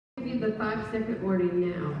you the 5-second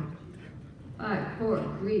warning now. 5,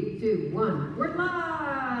 4, 3, 2, 1. We're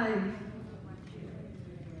live!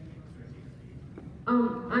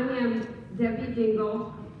 I am Debbie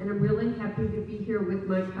Dingell, and I'm really happy to be here with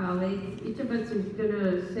my colleagues. Each of us is going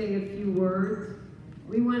to say a few words.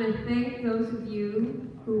 We want to thank those of you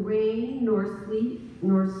who rain, nor sleet,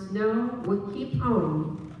 nor snow would keep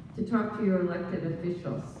home to talk to your elected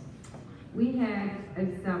officials. We had, as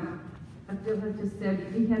Abdullah just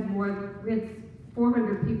said, we had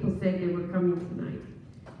 400 people say they were coming tonight.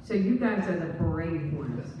 So you guys are the brave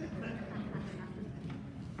ones.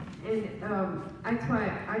 And that's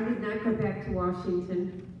why I did not go back to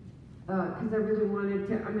Washington, because I really wanted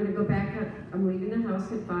to. I'm going to go back, I'm leaving the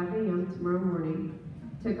house at 5 a.m. tomorrow morning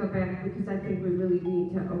to go back, because I think we really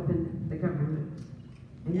need to open the government.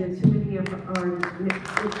 And then too many of our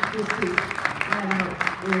next week flat out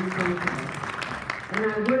irresponsible. And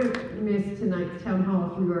I would have missed tonight's town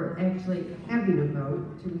hall if we were actually having a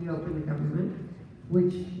vote to reopen the government,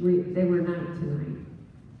 which they were not tonight.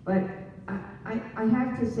 But I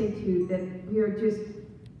have to say to you that we are just,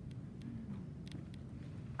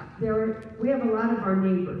 we have a lot of our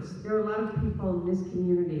neighbors. There are a lot of people in this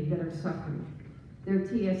community that are suffering. There are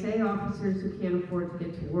TSA officers who can't afford to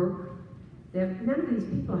get to work. None of these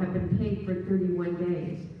people have been paid for 31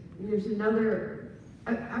 days. And there's another,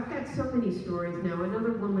 I've got so many stories now.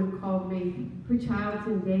 Another woman called me, her child's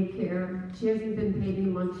in daycare. She hasn't been paid any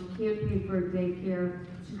month. She can't pay for her daycare.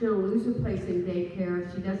 She's going to lose her place in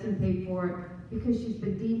daycare. She doesn't pay for it because she's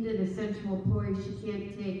been deemed an essential employee. She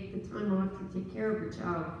can't take the time off to take care of her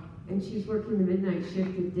child. And she's working the midnight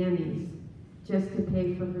shift at Denny's just to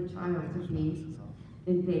pay for her child to be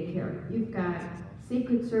in daycare. You've got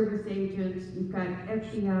Secret Service agents, you've got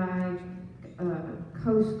FBI,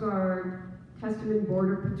 Coast Guard, Customs and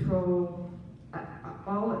Border Patrol,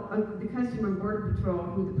 the Customs and Border Patrol,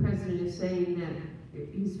 who the president is saying that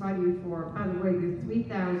he's fighting for. By the way, there's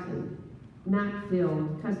 3,000 not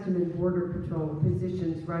filled Customs and Border Patrol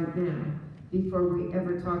positions right now before we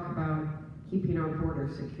ever talk about keeping our border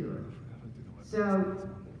secure. So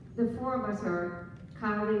the four of us are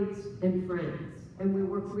colleagues and friends, and we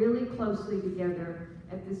work really closely together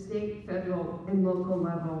at the state, federal, and local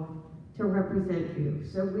level to represent you.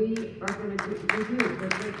 So we are going to review the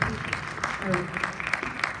great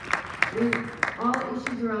people. All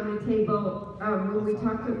issues are on the table. When we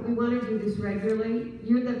talk, we want to do this regularly.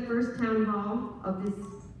 You're the first town hall of this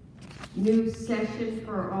new session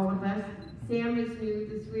for all of us. Sam is new.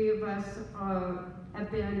 The three of us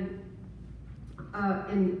have been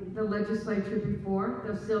in the legislature before,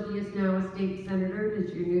 though Sylvia is now a state senator,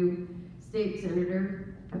 is your new state senator.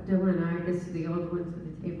 Abdullah and I guess, are the old ones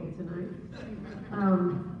at the table tonight.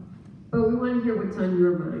 But we want to hear what's on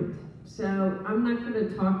your mind. So I'm not going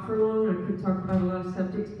to talk for long. I could talk about a lot of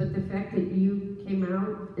subjects, but the fact that you came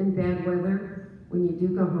out in bad weather, when you do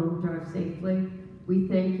go home, drive safely, we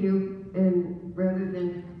thank you. And rather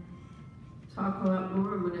than talk a lot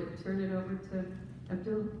more, I'm going to turn it over to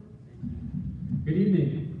Abdullah. Good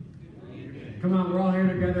evening. Come on, we're all here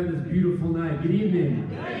together this beautiful night. Good evening.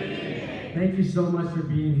 Good evening. Thank you so much for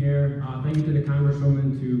being here. Thank you to the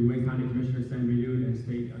Congresswoman, to Wayne County Commissioner Sam Baydoun, and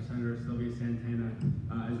State Senator Sylvia Santana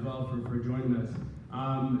as well for joining us.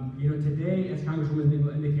 You know, today, as Congresswoman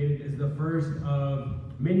indicated, is the first of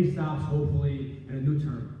many stops, hopefully, in a new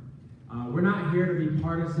term. We're not here to be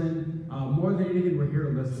partisan. More than anything, we're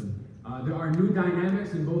here to listen. There are new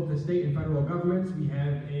dynamics in both the state and federal governments. We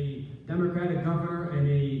have a Democratic governor and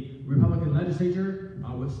a Republican legislature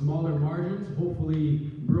with smaller margins,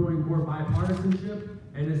 hopefully brewing more bipartisanship.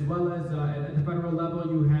 And as well as at the federal level,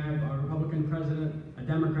 you have a Republican president, a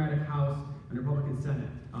Democratic House, and a Republican Senate.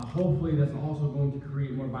 Hopefully that's also going to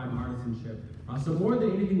create more bipartisanship. So more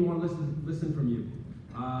than anything, we want to listen from you.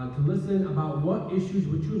 To listen about what issues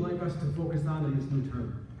would you like us to focus on in this new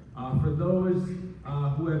term. For those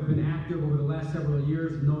who have been active over the last several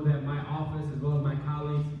years, know that my office, as well as my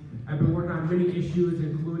colleagues, have been working on many issues,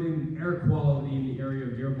 including air quality in the area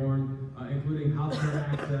of Dearborn, including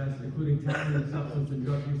healthcare access, including testing of substance and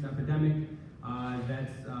drug use epidemic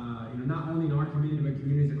that's not only in our community, but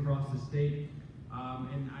communities across the state.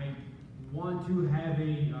 And I want to have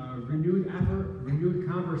a renewed effort, renewed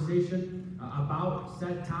conversation about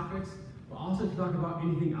said topics, but also to talk about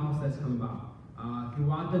anything else that's come about.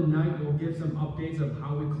 Throughout the night, we'll give some updates of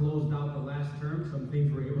how we closed out the last term, some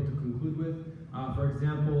things we're able to conclude with. For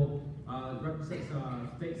example,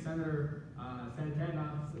 State Senator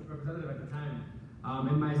Santana, representative at the time,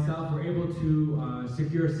 and myself were able to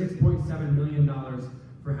secure $6.7 million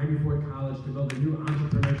for Henry Ford College to build a new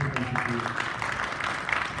entrepreneurship institute.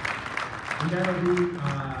 And that'll be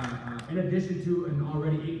in addition to an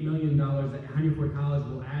already $8 million is that Henry Ford College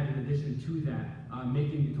will add in addition to that,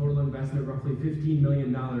 making the total investment roughly $15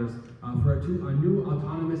 million for a new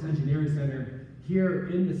autonomous engineering center here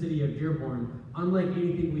in the city of Dearborn, unlike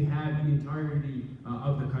anything we have in the entirety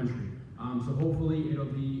of the country. So hopefully it'll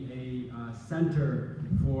be a center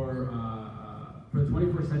for the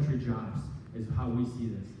 21st century jobs, is how we see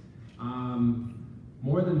this.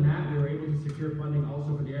 More than that, we were able to secure funding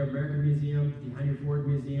also for the Arab American Museum, the Henry Ford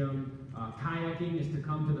Museum. Kayaking is to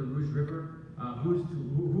come to the Rouge River.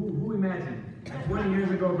 Who imagined? 20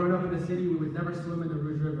 years ago, growing up in the city, we would never swim in the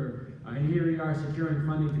Rouge River. And here we are securing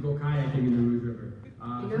funding to go kayaking in the Rouge River.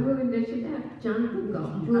 You know who envisioned that? John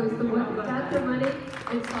Dingell, who is the one who got the money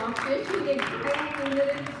and saw fishing and kayaking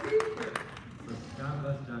in the future. God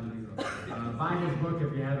bless John Dingell. Buy his book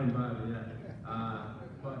if you haven't bought it yet.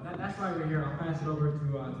 But that's why we're here. I'll pass it over to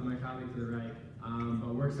my colleague to the right.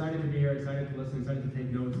 But we're excited to be here, excited to listen, excited to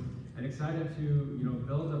take notes, and excited to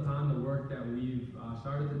build upon the work that we've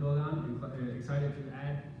started to build on. And excited to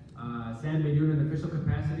add Sam Baydoun in official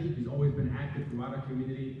capacity. He's always been active throughout our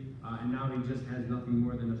community, and now he just has nothing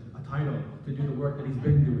more than a title to do the work that he's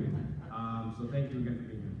been doing. So thank you again for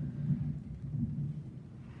being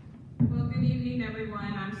here. Well, good evening,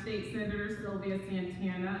 everyone. I'm State Senator Sylvia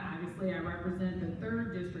Santana. Obviously, I represent the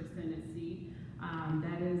 3rd District Senate seat.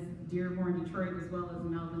 That is Dearborn, Detroit, as well as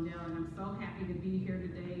Melvindale, and I'm so happy to be here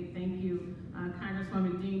today. Thank you,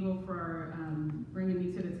 Congresswoman Dingell, for bringing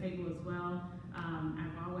me to the table as well.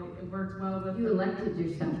 It works well with— You elected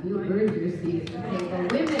yourself. You earned your seat at the table.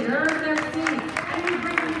 Women earn their seat. I didn't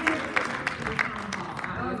bring you to the town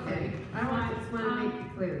hall. Okay. I just want to make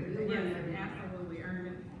it clear. Yes, absolutely. Earned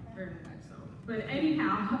it very much so. But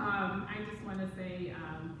anyhow, I just want to say,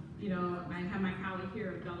 I have my colleague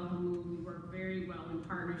here, Abdullah, Hammoud. We work very well in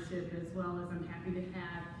partnership, as well as I'm happy to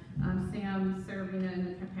have Sam serving in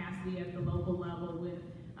the capacity at the local level with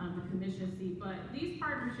the commission seat. But these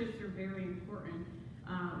partnerships are very important.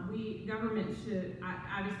 Government should,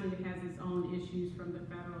 obviously it has its own issues from the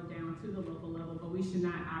federal down to the local level, but we should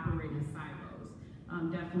not operate in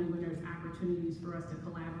silos. Definitely when there's opportunities for us to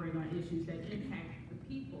collaborate on issues that impact the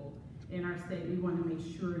people in our state, we want to make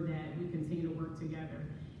sure that we continue to work together.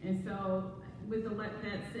 And so, with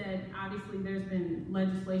that said, obviously there's been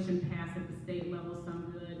legislation passed at the state level,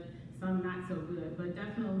 some good, some not so good, but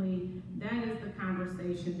definitely that is the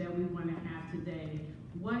conversation that we want to have today.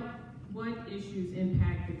 What issues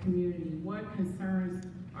impact the community? What concerns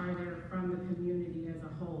are there from the community as a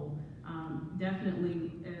whole?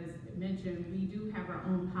 Definitely, as mentioned, we do have our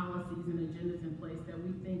own policies and agendas in place that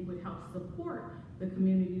we think would help support the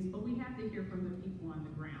communities, but we have to hear from the people on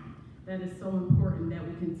the ground. That is so important that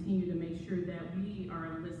we continue to make sure that we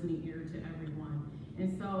are a listening ear to everyone.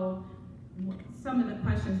 And so some of the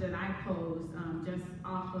questions that I pose just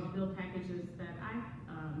off of bill packages that I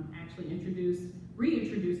actually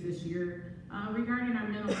reintroduced this year regarding our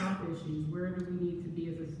mental health issues. Where do we need to be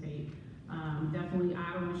as a state? Definitely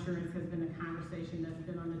auto insurance has been a conversation that's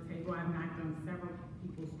been on the table. I've knocked on several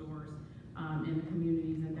people's doors in the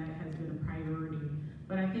communities, and that has been a priority.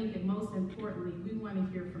 But I think that most importantly, we want to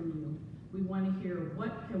hear from you. We want to hear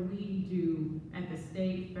what can we do at the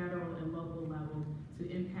state, federal, and local level to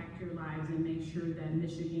impact your lives and make sure that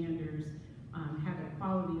Michiganders have a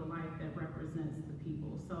quality of life that represents the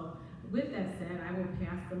people. So with that said, I will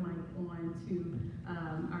pass the mic on to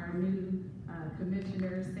our new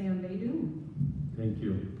Commissioner, Sam Baydoun. Thank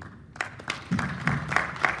you.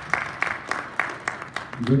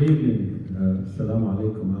 Good evening. Assalamu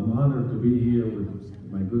alaikum. I'm honored to be here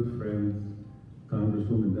with my good friends,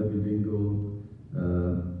 Congresswoman Dingell,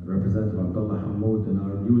 Representative Abdullah Hammoud, and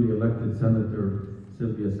our newly elected Senator,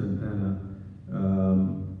 Sylvia Santana.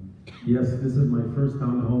 Yes, this is my first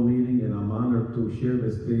town hall meeting, and I'm honored to share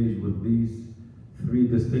the stage with these 3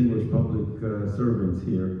 distinguished public servants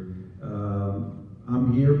here.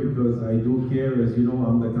 I'm here because I do care. As you know,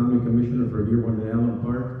 I'm the County Commissioner for Dearborn and Allen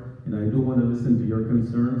Park, and I do want to listen to your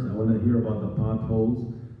concerns. I want to hear about the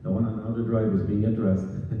potholes. The one on Outer Drive is being addressed.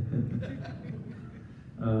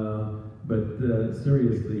 But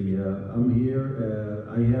seriously, I'm here.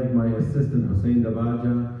 I have my assistant, Hussein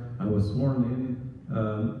Dabaja. I was sworn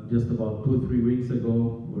in just about 2 or 3 weeks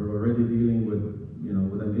ago. We're already dealing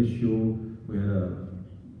with an issue. We had a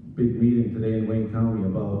big meeting today in Wayne County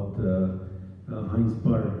about Hines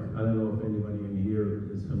Park. I don't know if anybody in here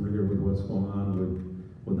is familiar with what's going on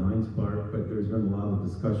with Hines Park, but there's been a lot of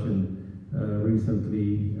discussion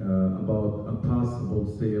recently about a possible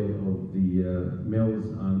sale of the mills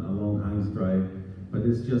along Hines Drive. But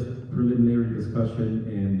it's just preliminary discussion,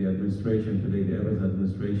 and the administration today, the Evans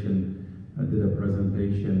administration, did a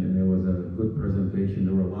presentation, and it was a good presentation.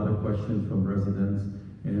 There were a lot of questions from residents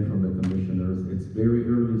and from the commission.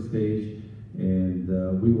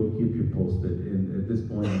 we will keep you posted. And at this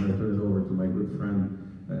point, I'm going to turn it over to my good friend.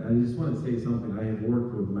 I just want to say something. I have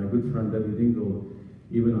worked with my good friend Debbie Dingell,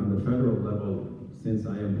 even on the federal level, since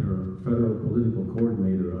I am her federal political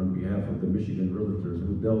coordinator on behalf of the Michigan Realtors,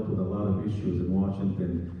 who dealt with a lot of issues in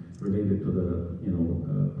Washington related to the,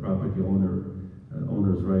 property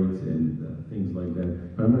owners' rights and things like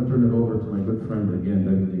that. But I'm going to turn it over to my good friend again,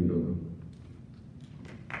 Debbie Dingell.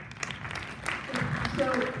 So,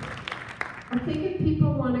 I think if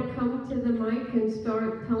people want to come to the mic and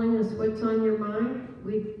start telling us what's on your mind,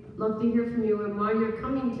 we'd love to hear from you. And while you're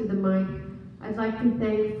coming to the mic, I'd like to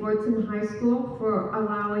thank Fordson High School for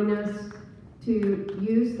allowing us to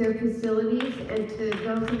use their facilities, and to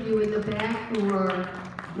those of you in the back who are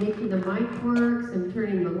making the mic works and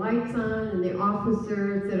turning the lights on, and the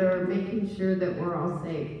officers that are making sure that we're all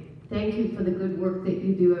safe. Thank you for the good work that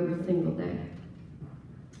you do every single day.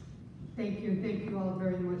 Thank you, and thank you all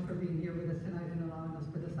very much for being here with us tonight and allowing us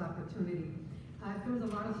for this opportunity. There was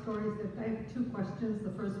a lot of stories I have two questions.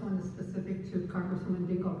 The first one is specific to Congresswoman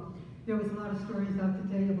Dingell. There was a lot of stories out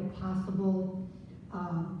today of a possible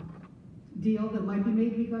deal that might be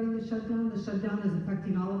made regarding the shutdown. The shutdown is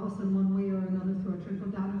affecting all of us in one way or another through a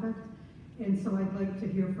trickle-down effect. And so I'd like to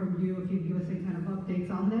hear from you if you can give us any kind of updates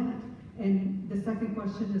on that. And the second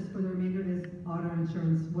question is for the remainder is auto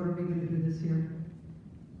insurance. What are we going to do this year?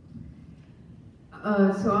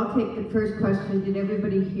 So I'll take the first question. Did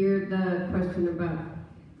everybody hear the question about?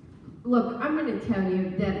 Look, I'm going to tell you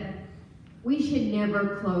that we should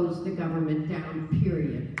never close the government down,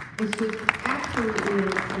 period. It's just absolutely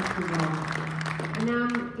unacceptable. And now,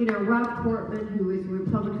 Rob Portman, who is a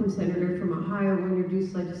Republican senator from Ohio,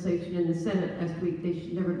 introduced legislation in the Senate last week. They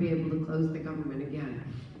should never be able to close the government again.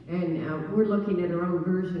 And we're looking at our own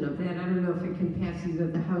version of that. I don't know if it can pass either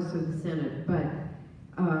the House or the Senate, but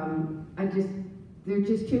there are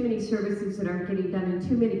just too many services that aren't getting done and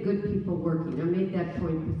too many good people working. I made that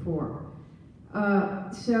point before.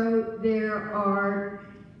 So there are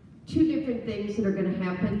two different things that are going to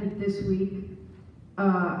happen this week.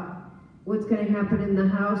 What's going to happen in the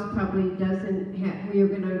House probably doesn't have, we are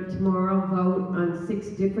going to tomorrow vote on 6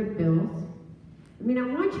 different bills. I mean, I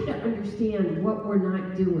want you to understand what we're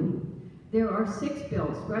not doing. There are 6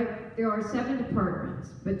 bills, right? There are 7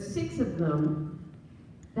 departments, but 6 of them,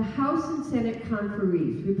 the House and Senate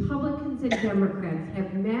conferees, Republicans and Democrats,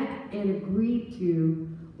 have met and agreed to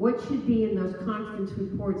what should be in those conference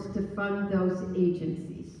reports to fund those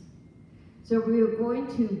agencies. So we are going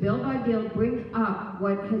to, bill by bill, bring up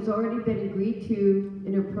what has already been agreed to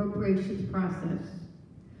in appropriations process.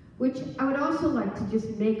 Which I would also like to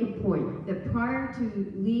just make a point that prior to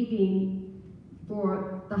leaving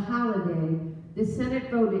for the holiday, the Senate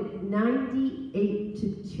voted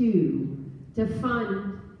 98-2 to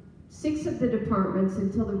fund 6 of the departments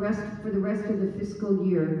until for the rest of the fiscal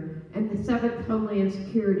year, and the 7th Homeland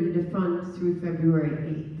Security to fund through February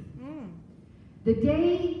 8th. The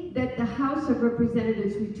day that the House of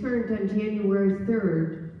Representatives returned on January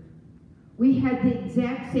 3rd, we had the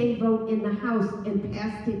exact same vote in the House and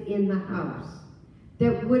passed it in the House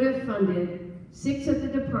that would have funded 6 of the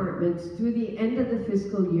departments through the end of the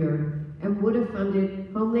fiscal year and would have funded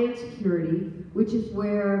Homeland Security, which is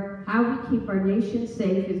where how we keep our nation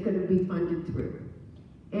safe is going to be funded through.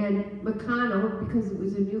 And McConnell, because it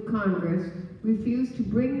was a new Congress, refused to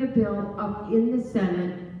bring the bill up in the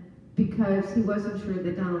Senate because he wasn't sure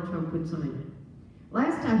that Donald Trump would sign it.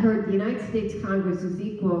 Last I heard, the United States Congress is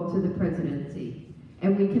equal to the presidency.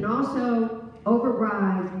 And we can also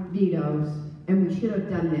override vetoes, and we should have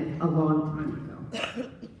done that a long time ago.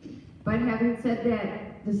 But having said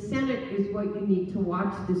that, the Senate is what you need to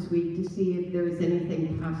watch this week to see if there is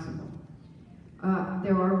anything possible.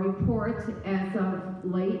 There are reports as of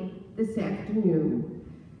late this afternoon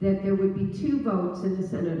that there would be 2 votes in the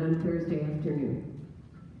Senate on Thursday afternoon.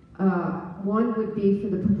 One would be for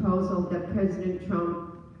the proposal that President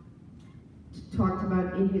Trump talked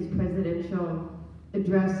about in his presidential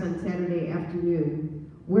address on Saturday afternoon,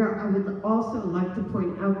 where I would also like to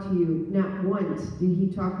point out to you, not once did he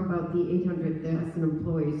talk about the 800,000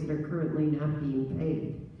 employees that are currently not being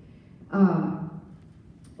paid.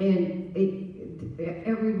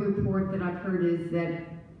 Every report that I've heard is that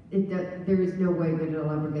there is no way that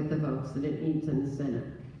it'll ever get the votes that it needs in the Senate.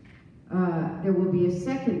 There will be a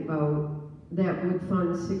second vote that would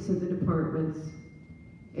fund 6 of the departments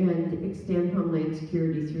and extend Homeland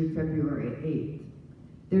Security through February 8th.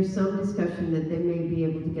 There's some discussion that they may be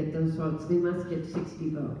able to get those votes. They must get 60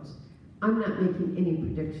 votes. I'm not making any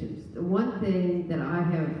predictions. The one thing that I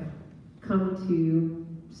have come to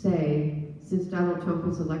say since Donald Trump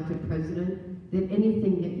was elected president, that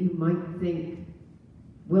anything that you might think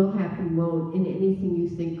will happen, won't, and anything you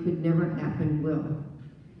think could never happen will.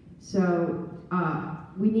 So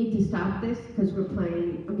we need to stop this because we're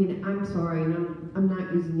playing, I mean, I'm sorry, and I'm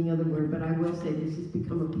not using the other word, but I will say this has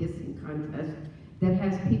become a pissing contest that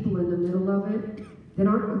has people in the middle of it that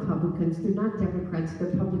aren't Republicans, they're not Democrats,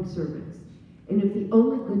 they're public servants. And if the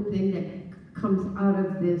only good thing that comes out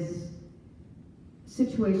of this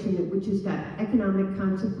situation, which has got economic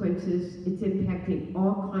consequences, it's impacting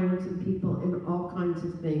all kinds of people and all kinds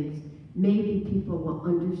of things, maybe people will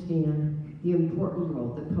understand the important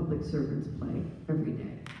role that public servants play every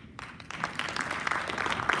day.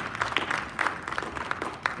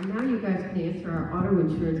 And now you guys can answer our auto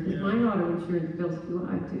insurance, because my auto insurance bill's too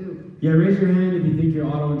high too. Yeah, raise your hand if you think your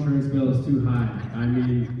auto insurance bill is too high. I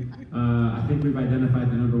mean, I think we've identified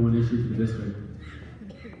the #1 issue for the district.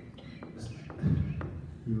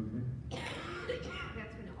 You okay?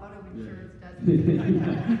 That's when auto insurance does.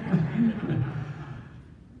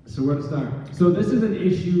 So where to start? So this is an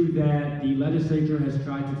issue that the legislature has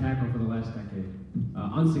tried to tackle for the last decade,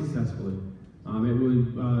 unsuccessfully. It was,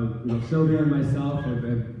 Sylvia and myself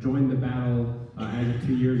have joined the battle as of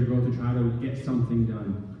 2 years ago to try to get something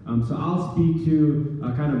done. So I'll speak to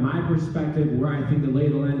kind of my perspective, where I think the lay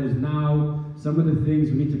of the land is now, some of the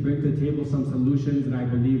things we need to bring to the table, some solutions that I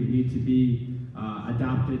believe need to be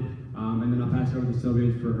adopted, and then I'll pass it over to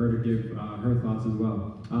Sylvia for her to give her thoughts as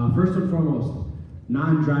well. First and foremost,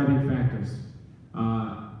 non-driving factors.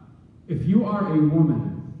 If you are a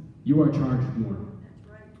woman, you are charged more.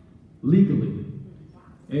 Legally.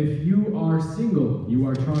 If you are single, you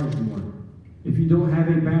are charged more. If you don't have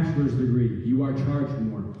a bachelor's degree, you are charged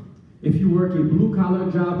more. If you work a blue-collar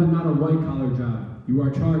job and not a white-collar job, you are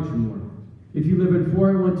charged more. If you live in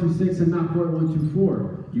 48126 and not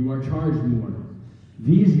 48124, you are charged more.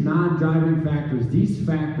 These non-driving factors, these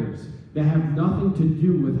factors that have nothing to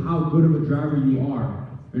do with how good of a driver you are,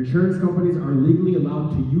 insurance companies are legally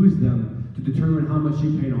allowed to use them to determine how much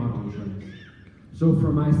you pay in auto insurance. So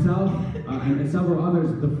for myself and several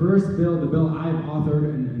others, the first bill, the bill I've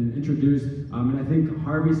authored and introduced, and I think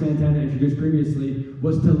Harvey Santana introduced previously,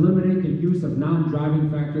 was to eliminate the use of non-driving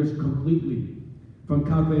factors completely from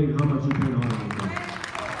calculating how much you pay in auto insurance.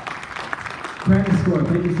 Credit score,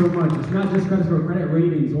 thank you so much. It's not just credit score, credit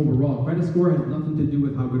ratings overall. Credit score has nothing to do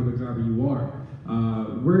with how good of a driver you are.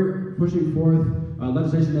 We're pushing forth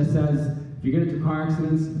legislation that says if you get into car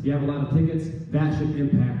accidents, if you have a lot of tickets, that should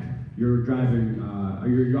impact your driving,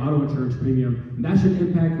 your auto insurance premium, and that should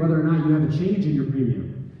impact whether or not you have a change in your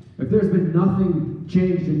premium. If there's been nothing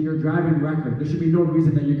changed in your driving record, there should be no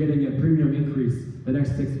reason that you're getting a premium increase the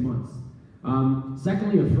next 6 months.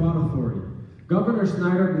 Secondly, a fraud authority. Governor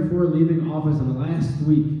Snyder, before leaving office in the last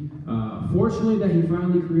week, fortunately that he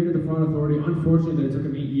finally created the fraud authority, unfortunately that it took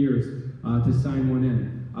him 8 years to sign one in,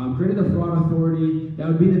 created the fraud authority that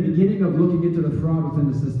would be the beginning of looking into the fraud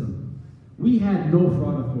within the system. We had no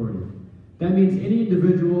fraud authority. That means any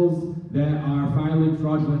individuals that are filing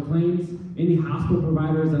fraudulent claims, any hospital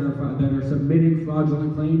providers that are submitting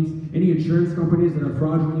fraudulent claims, any insurance companies that are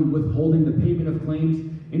fraudulently withholding the payment of claims,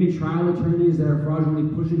 any trial attorneys that are fraudulently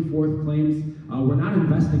pushing forth claims, were not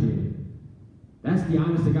investigated. That's the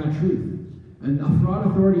honest to God truth. And a fraud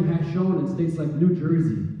authority has shown in states like New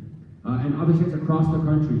Jersey and other states across the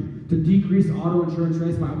country to decrease auto insurance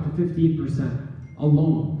rates by up to 15%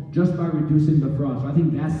 alone, just by reducing the fraud. So I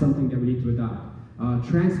think that's something that we need to adopt.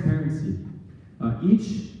 Transparency.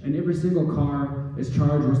 Each and every single car is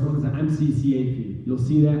charged what's known as an MCCA fee. You'll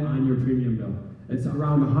see that on your premium bill. It's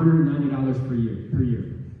around $190 per year.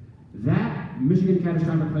 That Michigan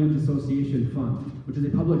Catastrophic Claims Association fund, which is a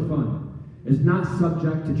public fund, is not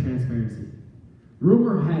subject to transparency.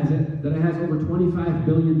 Rumor has it that it has over $25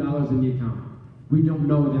 billion in the account. We don't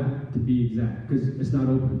know that to be exact because it's not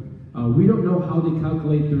open. We don't know how they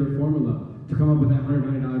calculate their formula to come up with that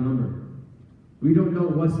 $190 number. We don't know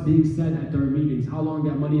what's being said at their meetings, how long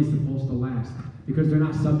that money is supposed to last, because they're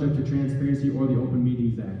not subject to transparency or the Open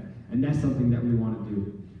Meetings Act. And that's something that we want to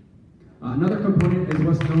do. Another component is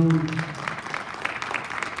what's known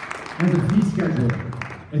as a fee schedule.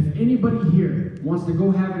 If anybody here wants to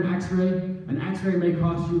go have an X-ray may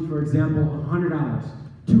cost you, for example, $100,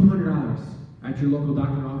 $200 at your local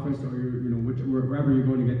doctor's office or wherever you're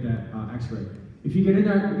going to get that X-ray. If you get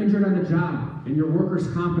injured on the job and your workers'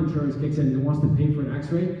 comp insurance kicks in and wants to pay for an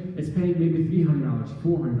X-ray, it's paying maybe $300,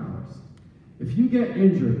 $400. If you get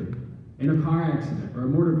injured in a car accident or a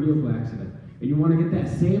motor vehicle accident and you want to get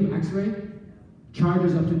that same X-ray,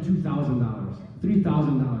 charges up to $2,000,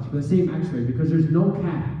 $3,000 for the same X-ray because there's no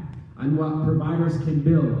cap on what providers can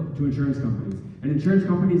bill to insurance companies. And insurance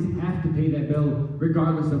companies have to pay that bill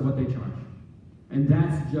regardless of what they charge. And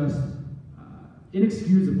that's just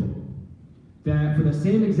inexcusable that for the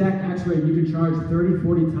same exact x-ray you can charge 30,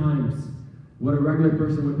 40 times what a regular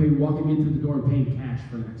person would pay walking in through the door and paying cash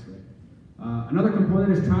for an x-ray. Another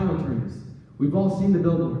component is trial attorneys. We've all seen the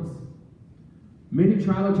billboards. Many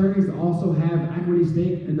trial attorneys also have equity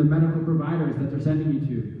stake in the medical providers that they're sending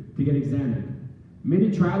you to get examined.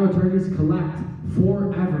 Many trial attorneys collect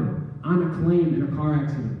forever on a claim in a car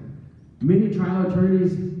accident. Many trial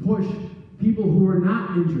attorneys push people who are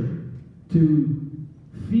not injured to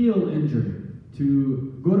feel injured,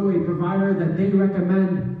 to go to a provider that they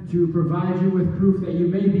recommend to provide you with proof that you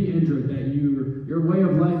may be injured, that your way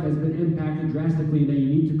of life has been impacted drastically, that you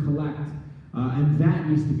need to collect, and that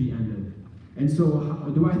needs to be ended. And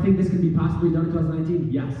so, do I think this can be possibly done in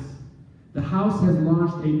 2019? Yes. The House has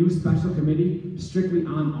launched a new special committee strictly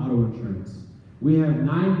on auto insurance. We have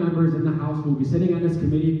 9 members in the House who will be sitting on this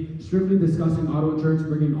committee strictly discussing auto insurance,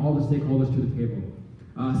 bringing all the stakeholders to the table.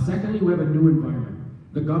 Secondly, we have a new environment.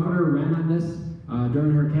 The governor ran on this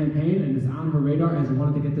during her campaign and is on her radar as we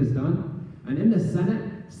wanted to get this done. And in the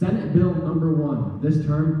Senate Bill number 1 this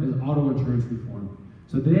term is auto insurance reform.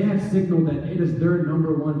 So they have signaled that it is their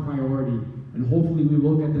number 1 priority, and hopefully we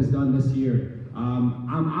will get this done this year.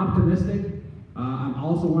 I'm optimistic. I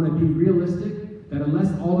also want to be realistic that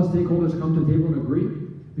unless all the stakeholders come to the table and agree,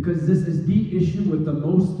 because this is the issue with the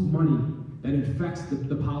most money that affects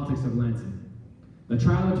the politics of Lansing. The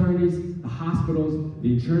trial attorneys, the hospitals,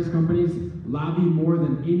 the insurance companies lobby more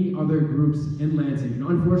than any other groups in Lansing. And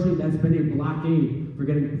unfortunately, that's been a blockade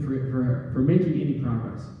for making any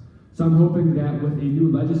progress. So I'm hoping that with a new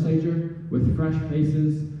legislature, with fresh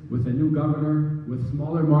faces, with a new governor, with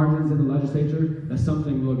smaller margins in the legislature, that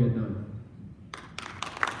something will get done.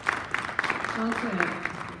 Well said.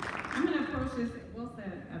 I'm going to approach this, well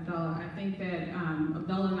said, Abdullah. I think that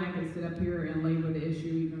Abdullah and I can sit up here and labor the issue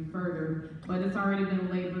even further, but it's already been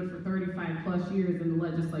labored for 35 plus years in the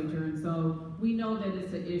legislature, and so we know that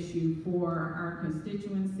it's an issue for our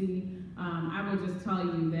constituency. I will just tell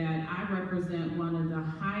you that I represent one of the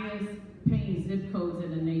highest paying zip codes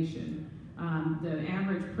in the nation. The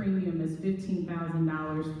average premium is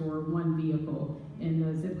 $15,000 for one vehicle in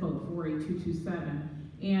the zip code 48227.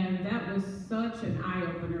 And that was such an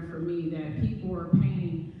eye-opener for me that people were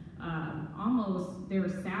paying almost their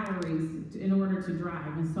salaries in order to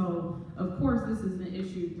drive. And so, of course, this is an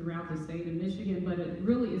issue throughout the state of Michigan, but it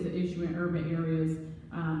really is an issue in urban areas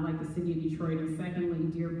like the city of Detroit, and secondly,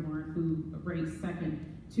 Dearborn, who rates second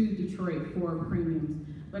to Detroit for premiums.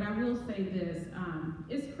 But I will say this,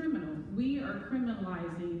 it's criminal. We are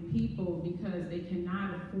criminalizing people because they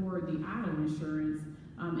cannot afford the auto insurance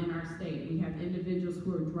in our state. We have individuals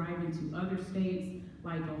who are driving to other states,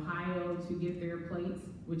 like Ohio, to get their plates,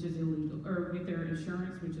 which is illegal, or get their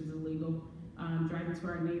insurance, which is illegal, driving to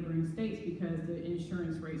our neighboring states because the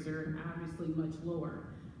insurance rates are obviously much lower.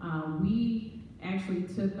 We actually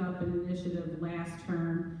took up an initiative last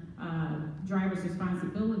term, driver's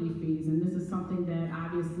responsibility fees, and this is something that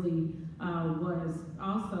obviously was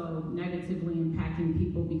also negatively impacting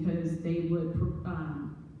people because they would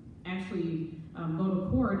actually go to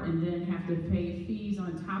court and then have to pay fees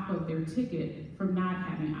on top of their ticket from not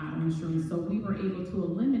having auto insurance. So we were able to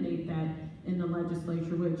eliminate that in the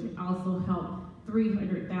legislature, which also helped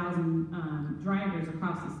 300,000 drivers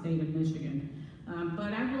across the state of Michigan.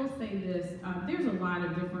 But I will say this, there's a lot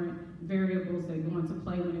of different variables that go into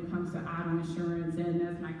play when it comes to auto insurance, and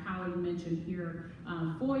as my colleague mentioned here,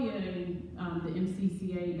 FOIA and the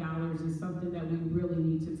MCCA dollars is something that we really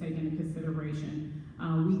need to take into consideration.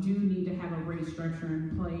 We do need to have a rate structure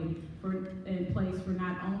in place for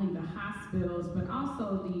not only the hospitals, but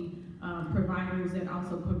also the providers that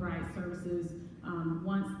also provide services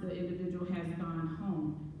once the individual has gone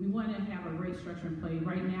home. We want to have a rate structure in play.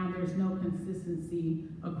 Right now, there's no consistency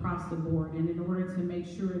across the board, and in order to make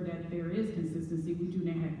sure that there is consistency, we do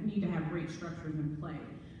need to have rate structures in play.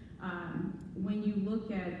 When you look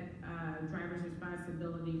at driver's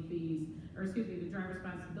responsibility fees, or excuse me, the driver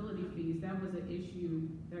responsibility fees, that was an issue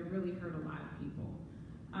that really hurt a lot of people.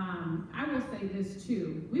 I will say this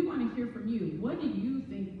too, we want to hear from you. What do you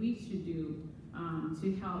think we should do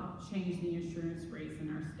to help change the insurance rates in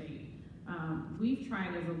our state? We've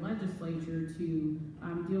tried as a legislature to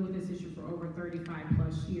deal with this issue for over 35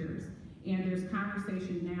 plus years. And there's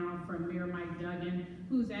conversation now from Mayor Mike Duggan,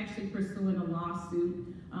 who's actually pursuing a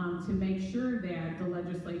lawsuit to make sure that the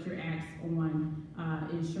legislature acts on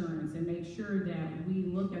insurance and make sure that we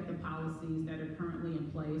look at the policies that are currently in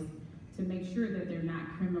place to make sure that they're not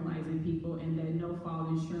criminalizing people and that no-fault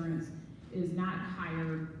insurance is not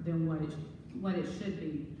higher than what it should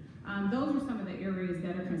be. Those are some of the areas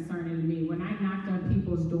that are concerning me. When I knocked on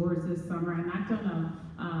people's doors this summer, I knocked on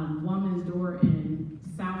a woman on his door in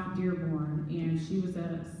South Dearborn, and she was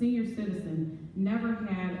a senior citizen, never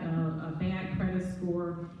had a bad credit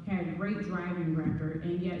score, had great driving record,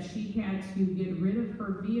 and yet she had to get rid of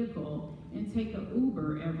her vehicle and take an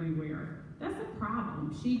Uber everywhere. That's a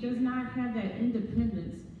problem. She does not have that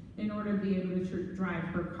independence in order to be able to drive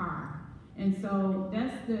her car. And so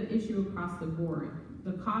that's the issue across the board.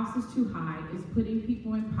 The cost is too high, it's putting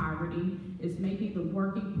people in poverty, it's making the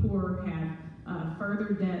working poor have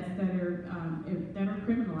further debts that are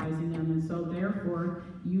criminalizing them, and so therefore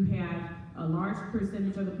you have a large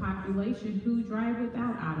percentage of the population who drive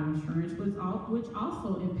without auto insurance, which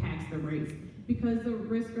also impacts the rates, because the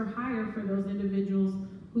risks are higher for those individuals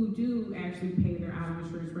who do actually pay their auto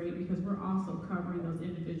insurance rate, because we're also covering those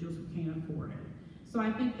individuals who can't afford it. So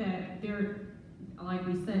I think that there, like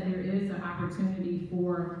we said, there is an opportunity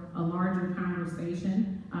for a larger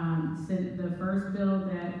conversation. The first bill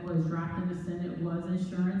that was dropped in the Senate was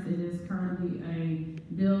insurance. It is currently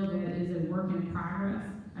a bill that is a work in progress.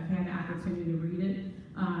 I've had the opportunity to read it.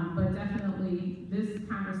 But definitely this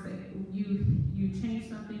conversation, you change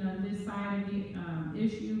something on this side of the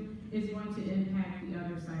issue, it's going to impact the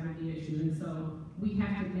other side of the issue. And so we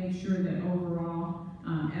have to make sure that overall,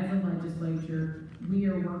 as a legislature, we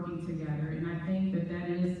are working together. And I think that that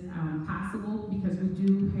is possible, because we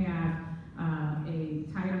do have a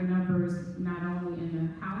tighter numbers, not only in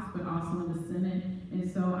the House, but also in the Senate. And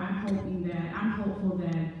so I'm hopeful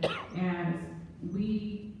that as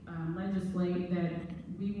we legislate, that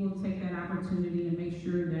we will take that opportunity and make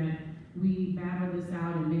sure that we battle this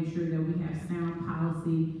out and make sure that we have sound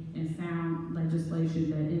policy and sound legislation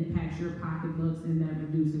that impacts your pocketbooks and that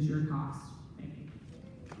reduces your costs. Thank you.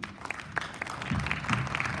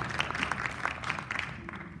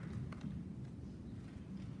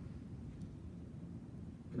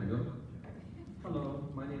 Can I go? Hello,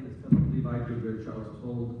 my name is Philip Levi Goodrich. I was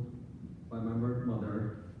told by my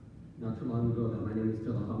mother not too long ago that my name is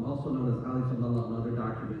Philip. I'm also known as Ali Abdullah on other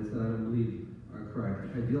documents that I don't believe are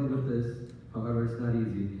correct. I deal with this, however, it's not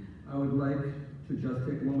easy. I would like to just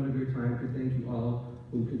take a moment of your time to thank you all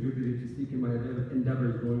who contributed to seeking my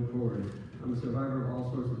endeavors going forward. I'm a survivor of all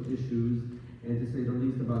sorts of issues, and to say the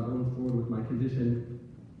least about going forward with my condition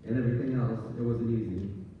and everything else, it wasn't easy.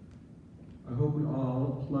 I hope we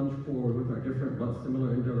all plunge forward with our different but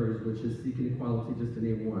similar endeavors, which is seeking equality, just to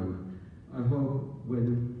name one. I hope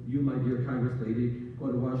when you, my dear Congress lady,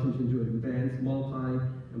 go to Washington to advance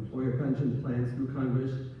multi-employer pension plans through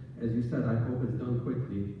Congress, as you said, I hope it's done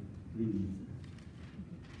quickly, please.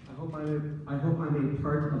 I hope I'm a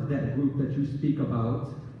part of that group that you speak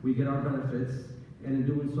about. We get our benefits, and in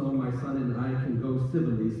doing so, my son and I can go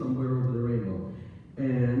civilly somewhere over the rainbow.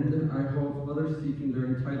 And I hope others seeking their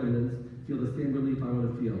entitlements feel the same relief I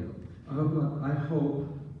want to feel. I hope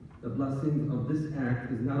the blessings of this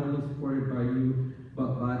act is not only supported by you, but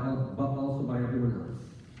also by everyone else.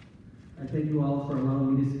 I thank you all for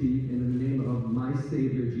allowing me to speak in the name of my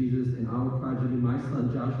Savior, Jesus, and our progeny, my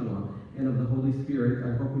son, Joshua, and of the Holy Spirit.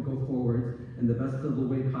 I hope we go forward in the best civil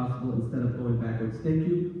way possible instead of going backwards. Thank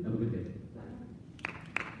you. Have a good day.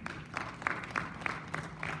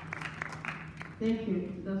 Thank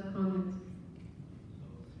you. Those comments.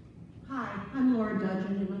 Hi, I'm Laura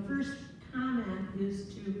Dudgeon, and my first comment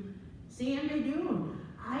is to Sam Baydoun.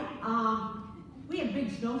 We had a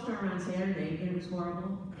big snowstorm on Saturday, and it was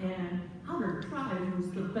horrible, and Outer Drive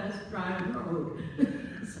was the best drive on the road.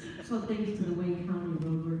 So thanks to the Wayne County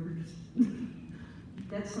road workers.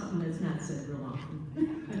 That's something that's not said real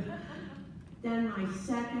often. Then my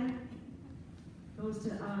second goes to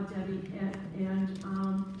Debbie, and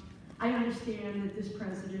I understand that this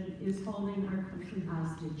president is holding our country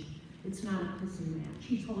hostage. It's not a pissing match.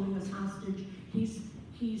 He's holding us hostage. He's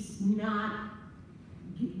not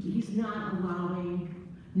allowing,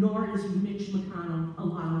 nor is Mitch McConnell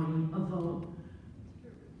allowing a vote.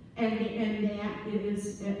 And that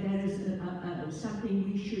is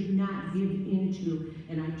something we should not give into.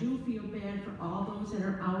 And I do feel bad for all those that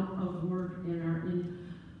are out of work and are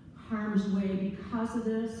in harm's way because of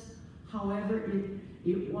this. However,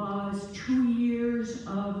 it was 2 years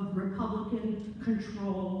of Republican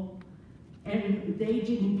control, and they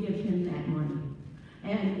didn't give him that money.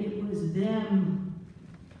 And it was them,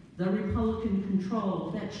 the Republican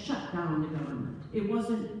control, that shut down the government. It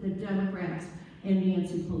wasn't the Democrats and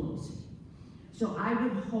Nancy Pelosi. So I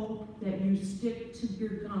would hope that you stick to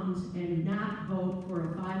your guns and not vote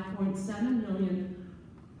for a $5.7 million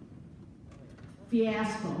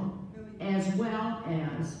fiasco, as well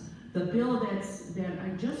as the bill that I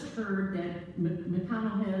just heard that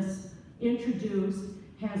McConnell has introduced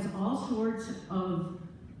has all sorts of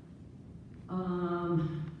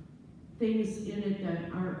things in it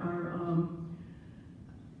that are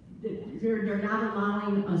they're not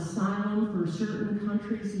allowing asylum for certain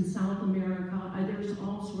countries in South America. There's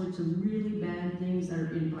all sorts of really bad things that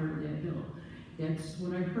are in part of that bill. That's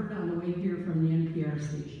what I heard on the way here from the NPR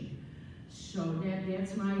station. So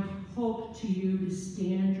that's my hope to you, to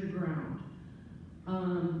stand your ground.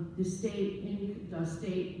 The state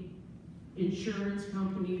insurance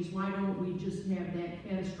companies, why don't we just have that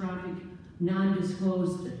catastrophic,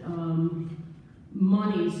 non-disclosed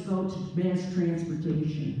monies go to mass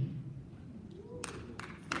transportation?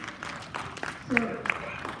 So,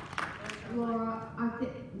 Laura, I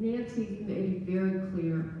think Nancy's made it very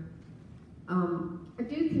clear. I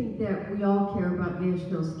do think that we all care about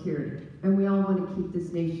national security, and we all want to keep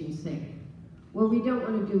this nation safe. What we don't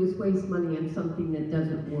want to do is waste money on something that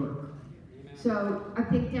doesn't work. So I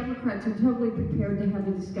think Democrats are totally prepared to have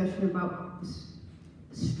a discussion about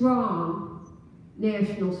strong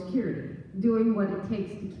national security, doing what it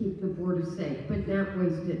takes to keep the border safe, but not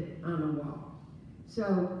waste it on a wall.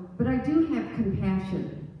 So, but I do have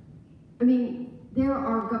compassion. I mean, there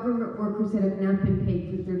are government workers that have not been paid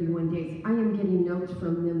for 31 days. I am getting notes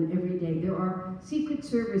from them every day. There are Secret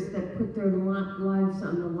Service that put their lives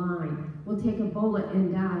on the line, will take a bullet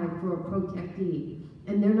and die for a protectee,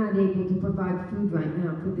 and they're not able to provide food right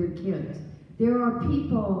now for their kids. There are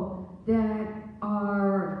people that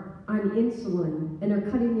are on insulin and are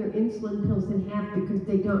cutting their insulin pills in half because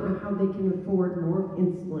they don't know how they can afford more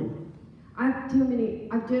insulin.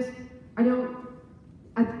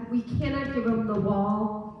 We cannot give them the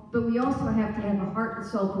wall, but we also have to have a heart and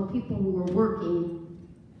soul for people who are working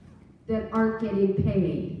that aren't getting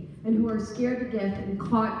paid and who are scared to death and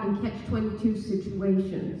caught in catch-22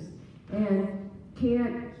 situations and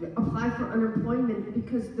can't apply for unemployment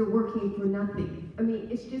because they're working for nothing. I mean,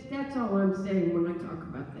 it's just, that's all I'm saying when I talk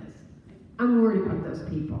about this. I'm worried about those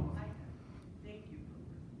people. Thank you.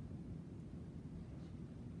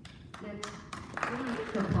 That's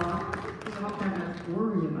the thought. We all kind of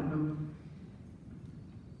worry about them.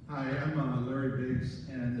 Hi, I'm Larry Biggs,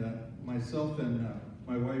 and myself and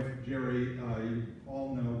my wife Jerry, you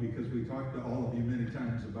all know because we talked to all of you many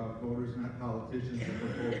times about voters, not politicians, and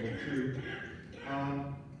Proposal 2.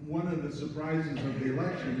 One of the surprises of the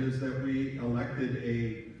election is that we elected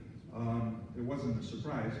it wasn't a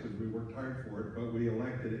surprise because we worked hard for it, but we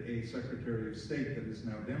elected a Secretary of State that is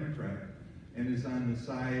now Democrat and is on the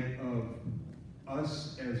side of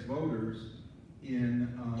us as voters in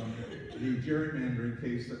the gerrymandering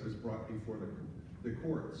case that was brought before the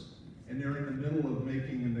courts. And they're in the middle of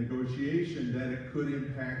making a negotiation that it could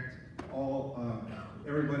impact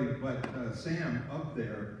everybody but Sam up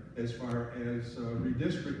there as far as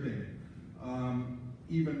redistricting,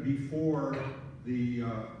 even before the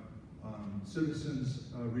Citizens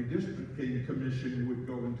Redistricting Commission would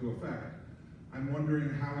go into effect. I'm wondering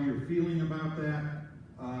how you're feeling about that.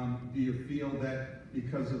 Do you feel that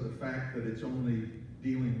because of the fact that it's only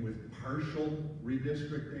dealing with partial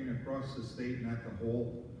redistricting across the state, not the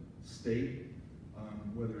whole state,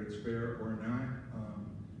 whether it's fair or not,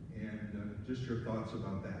 and just your thoughts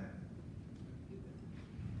about that?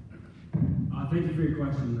 Thank you for your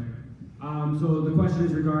question, Larry. So the question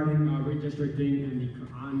is regarding redistricting and the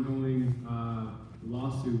ongoing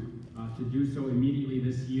lawsuit to do so immediately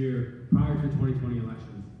this year prior to the 2020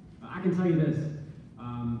 elections. I can tell you this,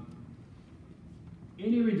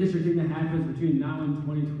 any redistricting that happens between now and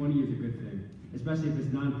 2020 is a good thing, especially if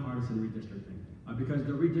it's nonpartisan redistricting. Because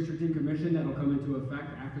the redistricting commission that will come into effect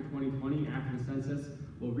after 2020, after the census,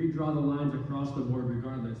 will redraw the lines across the board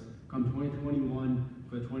regardless come 2021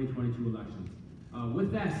 for the 2022 elections.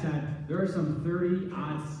 With that said, there are some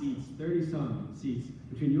 30-odd seats, 30-some seats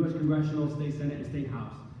between U.S. Congressional, State Senate, and State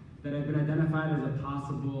House that have been identified as a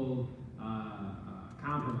possible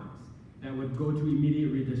compromise that would go to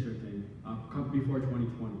immediate redistricting before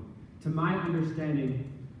 2020. To my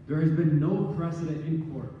understanding, there has been no precedent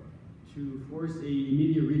in court to force an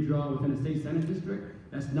immediate redraw within a state Senate district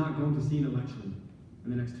that's not going to see an election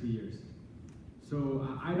in the next 2 years. So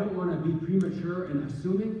I don't want to be premature in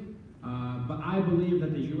assuming, but I believe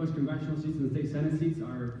that the U.S. congressional seats and the state Senate seats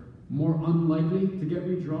are more unlikely to get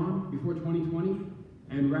redrawn before 2020,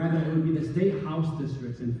 and rather it would be the state House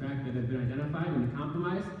districts, in fact, that have been identified in the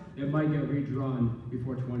compromise that might get redrawn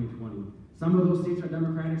before 2020. Some of those seats are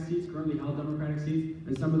Democratic seats, currently held Democratic seats,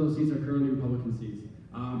 and some of those seats are currently Republican seats.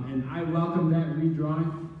 And I welcome that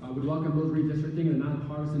redrawing. I would welcome those redistricting in a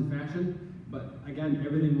nonpartisan fashion. But again,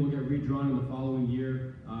 everything will get redrawn in the following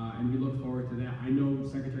year, and we look forward to that. I know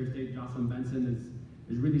Secretary of State Jocelyn Benson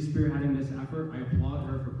is really spearheading this effort. I applaud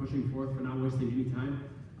her for pushing forth, for not wasting any time.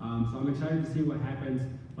 So I'm excited to see what happens,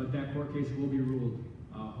 but that court case will be ruled,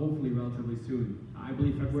 hopefully relatively soon. I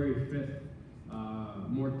believe February 5th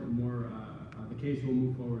the case will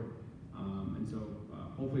move forward. And so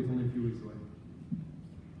hopefully it's only a few weeks away.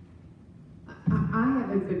 I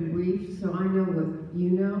haven't been briefed, so I know what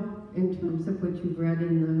you know in terms of what you've read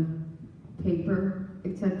in the paper,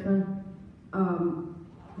 etc.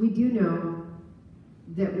 We do know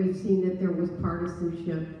that we've seen that there was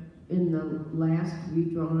partisanship in the last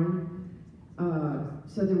redrawing,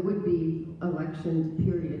 so there would be elections,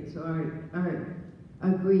 period. So I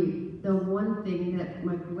agree. The one thing that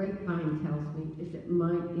my grapevine tells me is it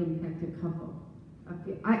might impact a couple.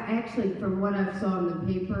 I actually, from what I saw in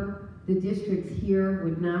the paper, the districts here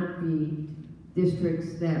would not be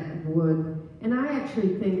districts that would, and I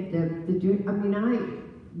actually think that I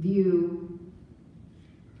view,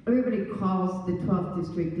 everybody calls the 12th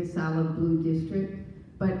district the solid blue district,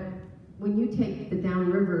 but when you take the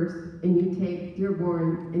downrivers and you take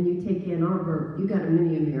Dearborn and you take Ann Arbor, you got a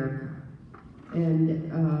mini America. And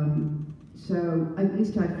so at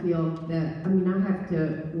least I feel that, I have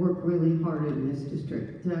to work really hard in this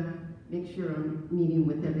district to make sure I'm meeting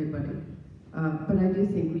with everybody. But I do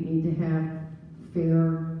think we need to have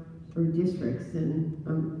fair districts, and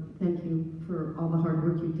thank you for all the hard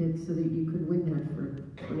work you did so that you could win that for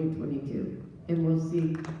 2022. And we'll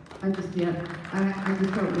see. I just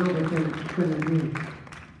don't know what they're going to do.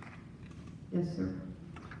 Yes, sir.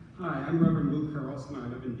 Hi, I'm Reverend Luke Carlson. I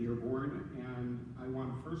live in Dearborn, and I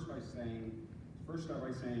want to first start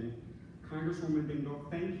by saying, Congresswoman Dingell,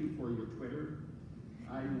 thank you for your Twitter.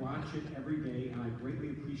 I watch it every day, and I greatly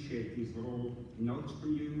appreciate these little notes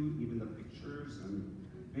from you, even the pictures and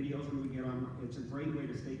videos when we get on. It's a great way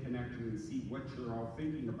to stay connected and see what you're all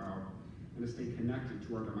thinking about, and to stay connected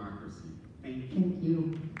to our democracy. Thank you. Thank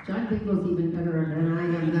you. John Dingell's even better than I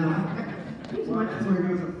am now. He's Well, much that's more.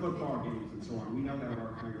 because of football games and so on. We know that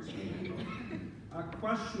about Congresswoman Dingell. A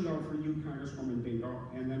question, though, for you, Congresswoman Dingell,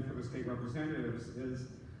 and then for the state representatives is,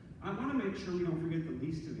 I want to make sure we don't forget the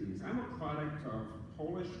least of these. I'm a product of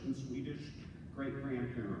Polish and Swedish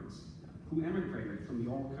great-grandparents who emigrated from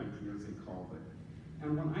the old country, as they called it.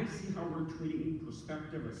 And when I see how we're treating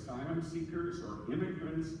prospective asylum seekers or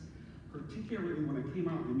immigrants, particularly when it came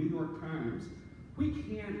out in the New York Times, we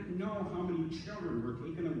can't know how many children were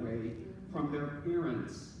taken away from their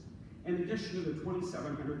parents. In addition to the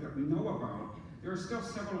 2,700 that we know about, there are still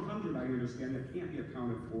several hundred, I understand, that can't be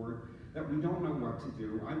accounted for, that we don't know what to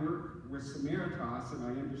do. I work with Samaritas, and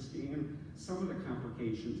I understand some of the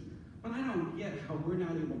complications, but I don't get how we're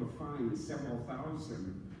not able to find several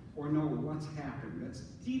thousand or know what's happened. That's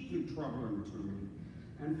deeply troubling to me.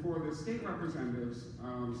 And for the state representatives,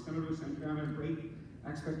 Senator Santana, great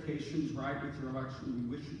expectations, ride with your election.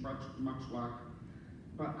 We wish you much luck.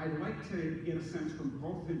 But I'd like to get a sense from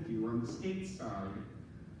both of you on the state side,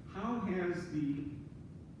 how has the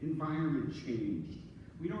environment changed?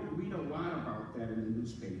 We don't read a lot about that in the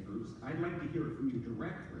newspapers. I'd like to hear it from you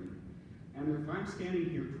directly. And if I'm standing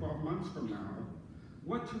here 12 months from now,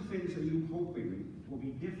 what two things are you hoping will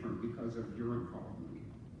be different because of your involvement?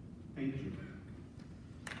 Thank you.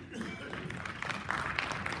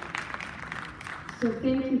 So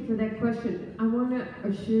thank you for that question. I want to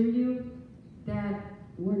assure you that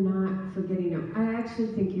we're not forgetting them. I actually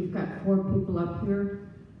think you've got 4 people up here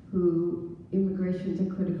who immigration is a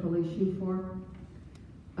critical issue for.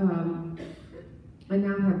 I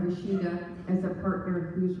now have Rashida as a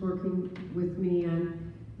partner who's working with me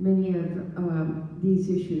on many of these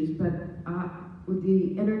issues, but with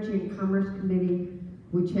the Energy and Commerce Committee,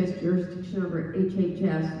 which has jurisdiction over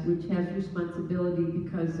FHS, which has responsibility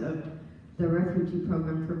because of the refugee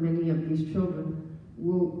program for many of these children,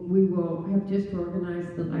 we will have just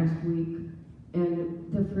organized the last week, and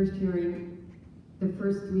the first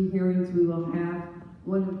 3 hearings we will have,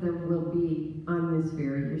 one of them will be on this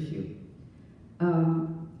very issue.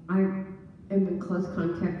 I am in close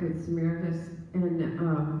contact with Samaritas and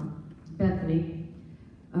Bethany,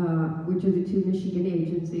 which are the 2 Michigan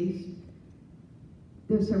agencies.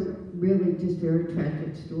 There's some really just very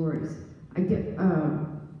tragic stories. I get,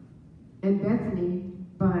 and Bethany,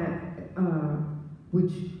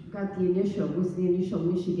 which got was the initial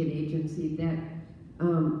Michigan agency that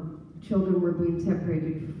children were being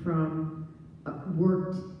separated from,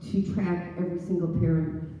 worked to track every single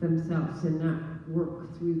parent themselves and not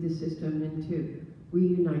work through the system and to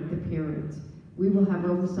reunite the parents. We will have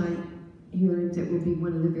oversight hearings. It will be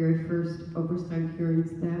one of the very first oversight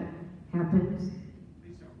hearings that happens.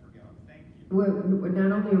 Please don't forget them. Thank you. Well,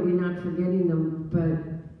 not only are we not forgetting them, but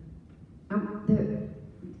Families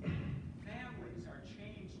are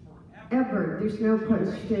changed forever. there's no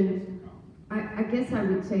question. I guess I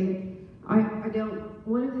would say,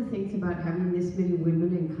 one of the things about having this many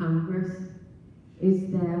women in Congress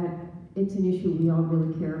is that it's an issue we all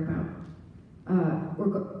really care about.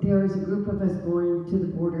 There is a group of us going to the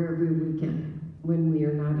border every weekend when we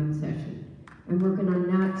are not in session. And we're gonna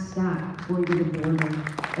not stop going to the border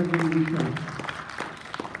every weekend.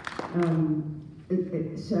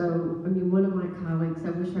 So, I mean, one of my colleagues,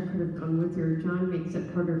 I wish I could have gone with her. John makes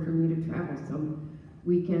it harder for me to travel some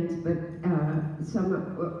weekends, but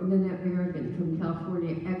Nanette Merrigan from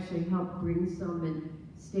California actually helped bring some and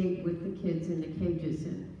stayed with the kids in the cages.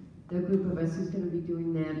 And the group of us is going to be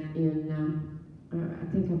doing that in, I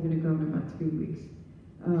think I'm going to go in about 3 weeks.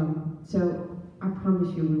 So I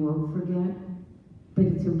promise you we won't forget, but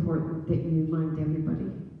it's important that you remind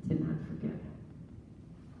everybody to not forget.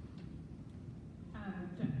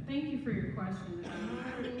 Thank you for your question.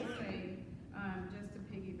 I will say, just to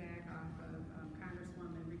piggyback off of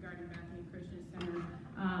Congresswoman regarding Bethany Christian Center,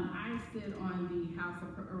 I sit on the House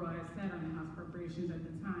of, or I sat on the House Appropriations at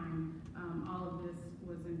the time. All of this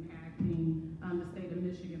was impacting the state of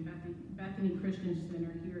Michigan. Bethany Christian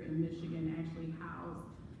Center here in Michigan actually housed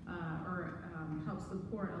helped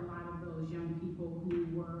support a lot of those young people who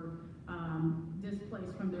were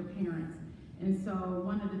displaced from their parents. And so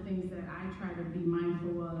one of the things that I try to be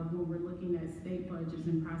mindful of when we're looking at state budgets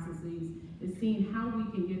and processes is seeing how we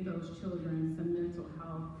can get those children some mental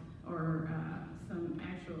health or some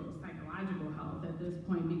actual psychological health at this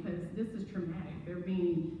point, because this is traumatic. They're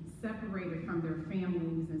being separated from their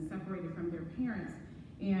families and separated from their parents.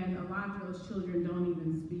 And a lot of those children don't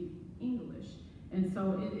even speak English. And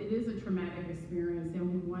so it is a traumatic experience,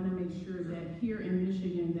 and we want to make sure that here in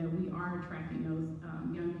Michigan that we are attracting those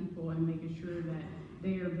young people and making sure that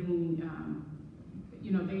they are being,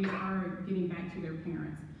 they are getting back to their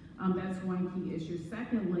parents. That's one key issue.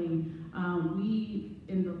 Secondly, we,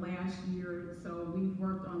 in the last year or so, we've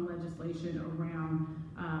worked on legislation around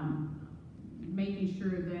making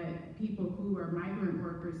sure that people who are migrant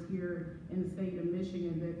workers here in the state of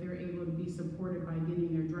Michigan, that they're able to be supported by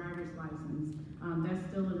getting their driver's license. That's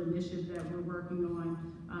still an initiative that we're working on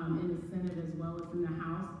in the Senate as well as in the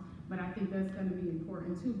House. But I think that's going to be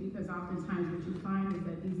important too, because oftentimes what you find is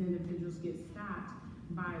that these individuals get stopped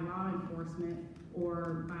by law enforcement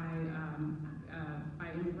or by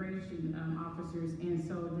immigration officers, and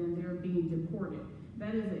so then they're being deported.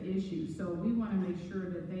 That is an issue. So we want to make sure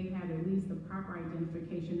that they have at least the proper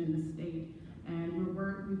identification in the state. And we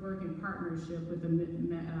work in partnership with the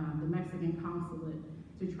Mexican consulate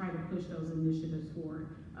to try to push those initiatives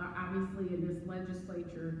forward. Obviously, in this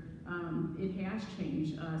legislature, it has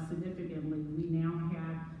changed significantly. We now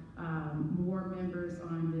have more members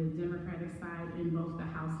on the Democratic side in both the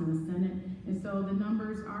House and the Senate. And so the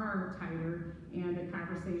numbers are tighter, and the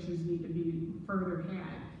conversations need to be further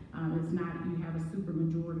had. It's not you have a super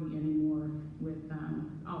majority anymore with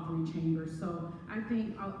all three chambers. So I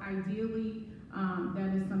think ideally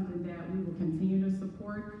that is something that we will continue to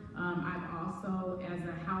support. I've also, as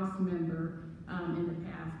a House member in the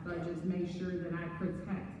past budgets, made sure that I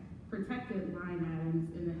protected line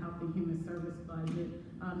items in the Health and Human Service budget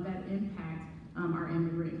that impact our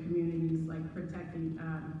immigrant communities, like protecting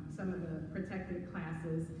some of the protected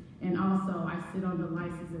classes. And also I sit on the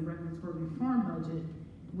License and Regulatory Reform budget,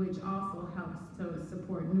 which also helps to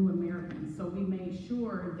support new Americans. So we made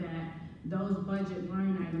sure that those budget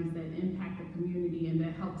line items that impact the community and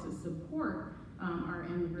that helps us support our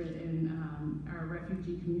immigrant and our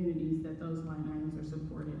refugee communities, that those line items are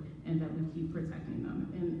supported and that we keep protecting them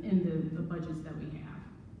in the budgets that we have.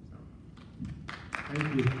 So.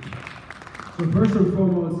 Thank you. So first and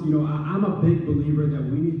foremost, I'm a big believer that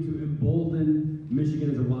we need to embolden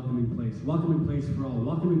Michigan as a welcoming place for all,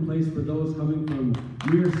 welcoming place for those coming from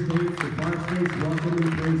near states to far states,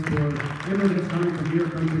 welcoming place for immigrants coming from near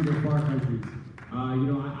countries or far countries.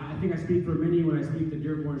 I think I speak for many when I speak the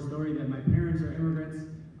Dearborn story that my parents are immigrants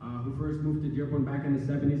who first moved to Dearborn back in the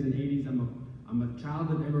 70s and 80s. I'm a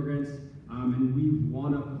child of immigrants, and we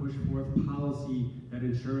want to push forth policy that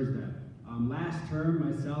ensures that. Last term,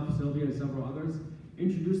 myself, Sylvia, and several others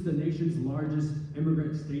introduced the nation's largest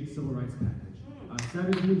immigrant state civil rights package.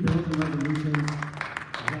 17 bills and resolutions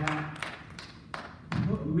that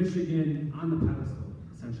put Michigan on the pedestal,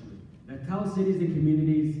 essentially. That tell cities and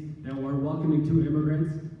communities that we're welcoming to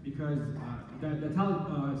immigrants, because that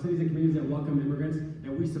tell cities and communities that welcome immigrants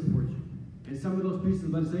that we support you. And some of those pieces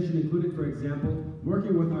of legislation included, for example,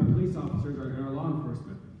 working with our police officers and our law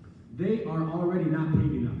enforcement. They are already not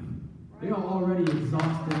paid enough. They are already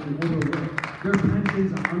exhausted and overworked. Their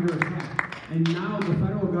pensions are under attack. And now the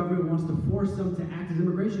federal government wants to force them to act as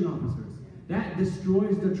immigration officers. That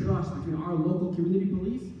destroys the trust between our local community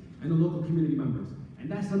police and the local community members.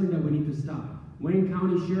 And that's something that we need to stop. Wayne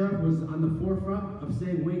County Sheriff was on the forefront of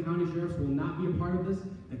saying Wayne County Sheriffs will not be a part of this.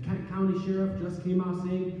 The Kent County Sheriff just came out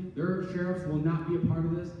saying their sheriffs will not be a part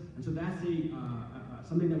of this. And so that's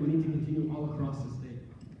something that we need to continue all across the state.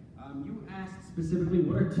 You asked specifically,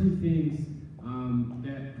 what are 2 things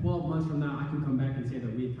that 12 months from now I can come back and say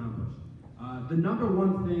that we accomplished? The number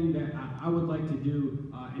one thing that I would like to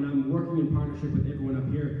do, and I'm working in partnership with everyone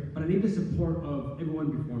up here, but I need the support of everyone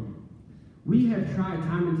before me. We have tried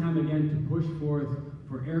time and time again to push forth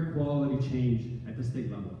for air quality change at the state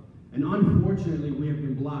level. And unfortunately, we have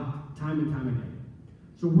been blocked time and time again.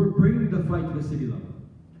 So we're bringing the fight to the city level.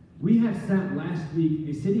 We have sent last week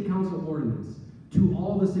a city council ordinance to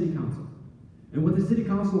all the city council. And what the city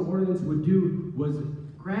council ordinance would do was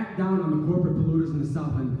crack down on the corporate polluters in the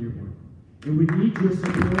south end of Dearborn. And we need your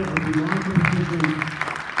support as we launch a petition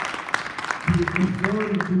to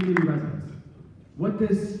inform community residents. What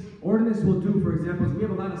this ordinance will do, for example, is we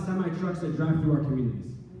have a lot of semi-trucks that drive through our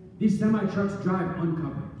communities. These semi-trucks drive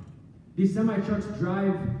uncovered. These semi-trucks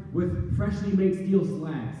drive with freshly made steel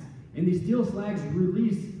slags. And these steel slags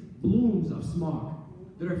release blooms of smog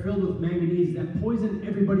that are filled with manganese that poison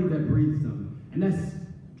everybody that breathes them. And that's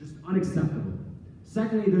just unacceptable.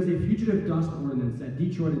 Secondly, there's a fugitive dust ordinance that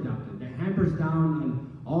Detroit adopted that hampers down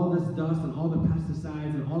on all this dust and all the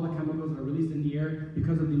pesticides and all the chemicals that are released in the air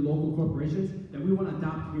because of the local corporations that we want to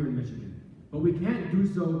adopt here in Michigan. But we can't do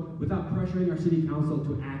so without pressuring our city council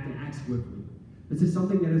to act and act swiftly. This is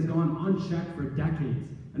something that has gone unchecked for decades,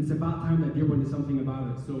 and it's about time that Dearborn did something about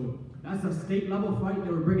it. So that's a state level fight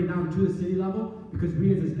that we're bringing down to the city level because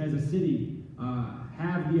we as a city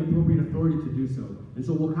have the appropriate authority to do so. And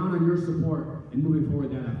so we'll count on your support in moving forward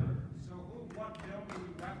that effort. So what bill will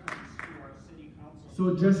you reference to our city council?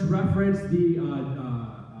 So just reference the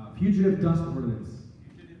fugitive dust ordinance.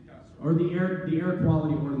 Fugitive dust. Or the air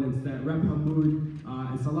quality ordinance that Rep. Hammoud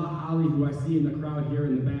and Salah Ali, who I see in the crowd here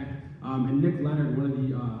in the back, and Nick Leonard, one of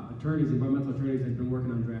the environmental attorneys, has been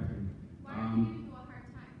working on drafting. Why are you giving you a hard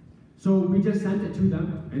time? So we just sent it to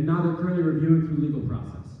them, and now they're currently reviewing through legal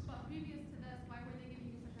process. But previous to this, why were they giving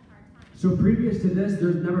you such a hard time? So previous to this,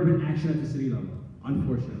 there's never been action at the city level,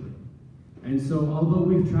 unfortunately. And so although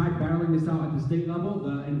we've tried battling this out at the state level,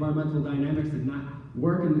 the environmental dynamics did not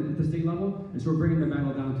work at the state level, and so we're bringing the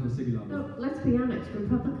battle down to the city level. No, let's be honest,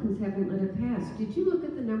 Republicans haven't let it pass. Did you look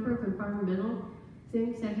at the number of environmental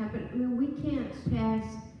things that happen? I mean, we can't pass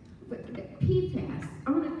PFAS.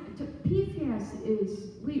 PFAS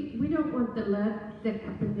is, we don't want the lead that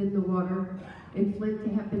happened in the water in Flint to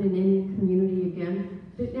happen in any community again.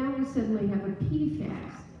 But now we suddenly have a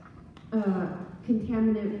PFAS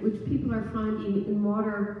contaminant, which people are finding in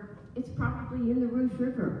water. It's probably in the Rouge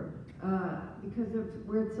River because of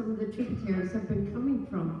where some of the tributaries have been coming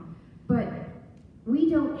from. But we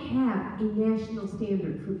don't have a national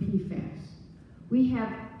standard for PFAS. We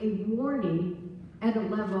have a warning at a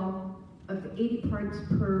level of 80 parts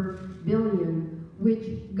per billion,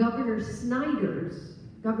 which Governor Snyder's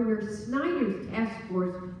task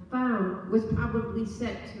force found was probably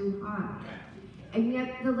set too high. And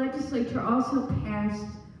yet the legislature also passed,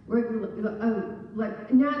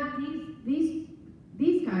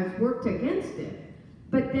 these guys worked against it,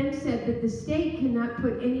 but then said that the state cannot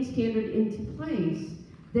put any standard into place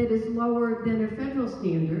that is lower than a federal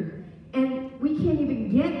standard. And we can't even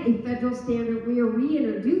get a federal standard we are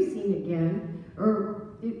reintroducing again,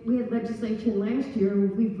 or we had legislation last year,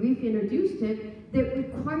 and we've reintroduced it, that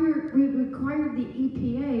required the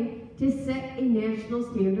EPA to set a national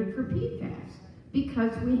standard for PFAS,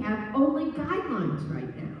 because we have only guidelines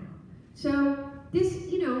right now. So this,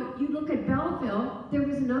 you look at Belleville, there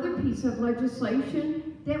was another piece of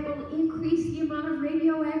legislation that will increase the amount of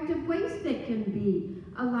radioactive waste that can be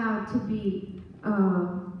allowed to be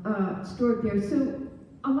stored there. So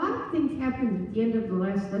a lot of things happened at the end of the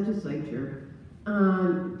last legislature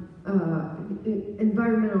on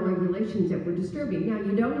environmental regulations that were disturbing. Now,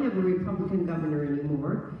 you don't have a Republican governor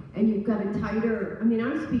anymore, and you've got a tighter,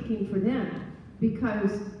 I'm speaking for them,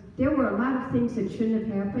 because there were a lot of things that shouldn't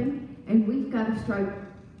have happened, and we've got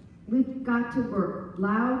to work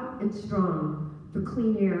loud and strong for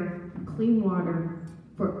clean air, clean water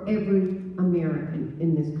for every American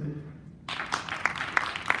in this country.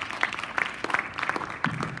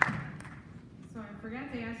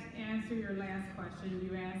 Answer your last question.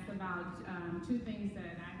 You asked about two things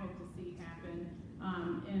that I hope to see happen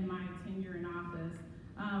in my tenure in office.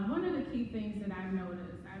 One of the key things that I've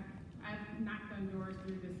noticed, I've knocked on doors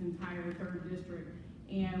through this entire 3rd district,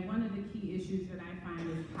 and one of the key issues that I find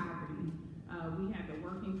is poverty. We have the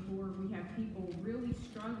working poor. We have people really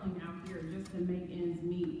struggling out here just to make ends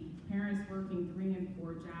meet. Parents working 3 and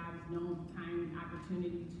 4 jobs, no time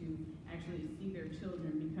opportunity to actually see their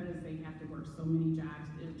children because they have to work so many jobs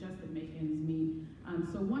just to make ends meet.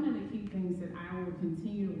 So one of the key things that I will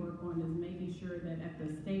continue to work on is making sure that at the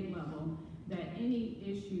state level, that any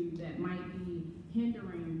issue that might be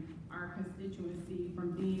hindering our constituency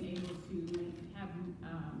from being able to have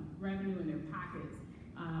revenue in their pockets,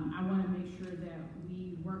 I want to make sure that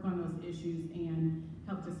we work on those issues and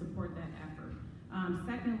help to support that effort.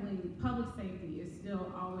 Secondly, public safety is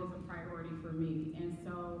still always a priority for me, and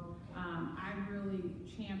so I really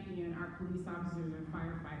champion our police officers and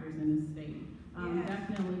firefighters in the state.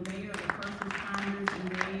 Definitely, they are the first responders,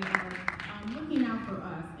 and they are looking out for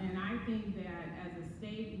us. And I think that as a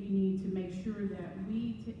state, we need to make sure that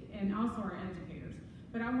and also our educators,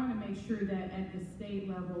 but I want to make sure that at the state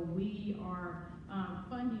level, we are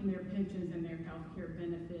funding their pensions and their health care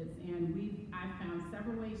benefits. And I've found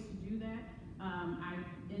several ways to do that. I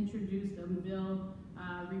introduced a bill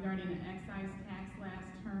regarding an excise tax last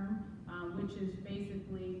term, which is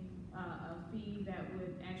basically a fee that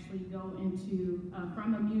would actually go into,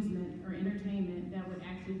 from amusement or entertainment, that would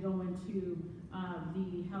actually go into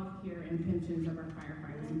the health care and pensions of our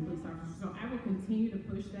firefighters and police officers. So I will continue to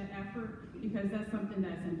push that effort because that's something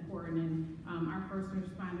that's important, and our first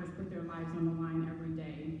responders put their lives on the line every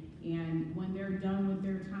day. And when they're done with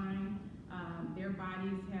their time, their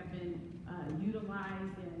bodies have been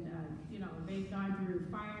utilized, and they've gone through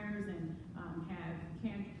fires and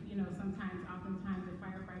oftentimes the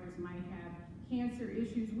firefighters might have cancer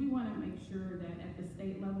issues. We want to make sure that at the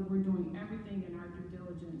state level we're doing everything in our due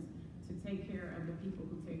diligence to take care of the people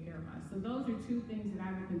who take care of us. So those are two things that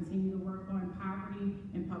I will continue to work on: poverty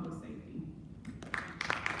and public safety.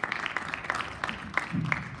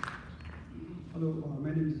 Hello,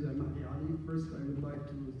 my name is Mahdi Ali. First, I would like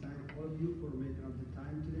to thank all of you for making up the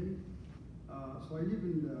time today. So I live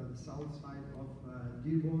in the south side of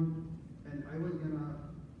Dearborn, and I was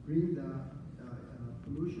gonna bring the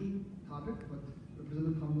pollution topic, but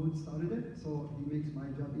Representative Hammoud started it, so he makes my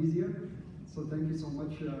job easier. So thank you so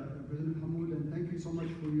much, Representative Hammoud, and thank you so much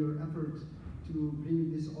for your effort to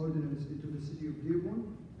bring this ordinance into the city of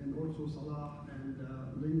Dearborn, and also Salah and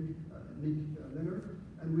Nick Leonard.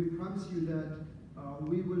 And we promise you that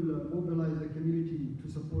we will mobilize the community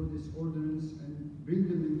to support this ordinance and bring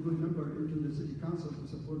them in good number into the city council to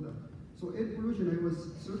support that. So air pollution, I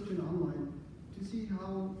was searching online to see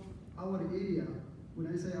how our area, when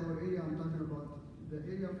I say our area, I'm talking about the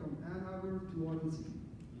area from Ann Arbor to Warren City,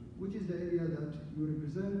 which is the area that you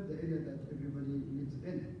represent, the area that everybody lives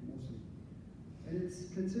in, mostly. And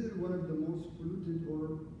it's considered one of the most polluted,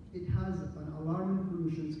 or it has an alarming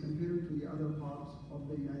pollutions compared to the other parts of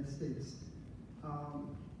the United States.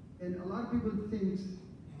 And a lot of people think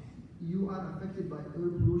you are affected by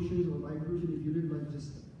air pollution or by pollution if you live like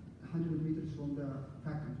just 100 meters from the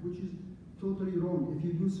factory, which is totally wrong. If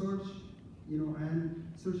you do search, and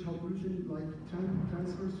search how pollution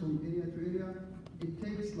transfers from area to area, it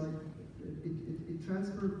takes it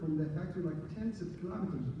transfers from the factory like tens of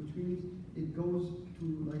kilometers, which means it goes to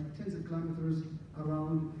like tens of kilometers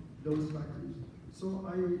around those factories. So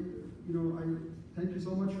I thank you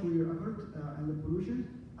so much for your effort and the pollution.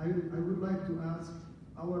 I would like to ask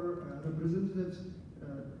our representatives,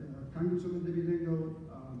 Congresswoman Dingell,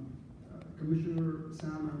 Commissioner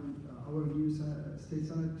Sam, and our new State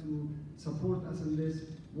Senate to support us in this,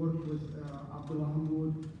 work with Abdullah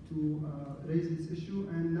Hammoud to raise this issue.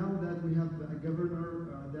 And now that we have a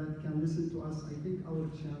governor that can listen to us, I think our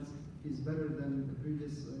chance is better than the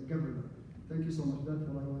previous governor. Thank you so much. That's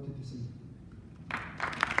all I wanted to say.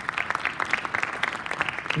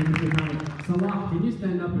 Thank you for your comment. Salah, can you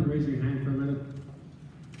stand up and raise your hand for a minute?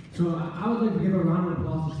 So I would like to give a round of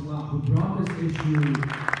applause to Salah, who brought this issue to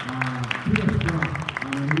the front.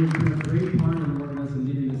 He has been a great partner in working with us and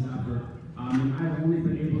leading this effort. And I've only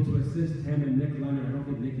been able to assist him and Nick Leonard. I don't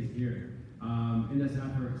think Nick is here in this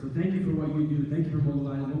effort. So thank you for what you do. Thank you for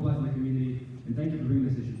mobilizing the community, and thank you for bringing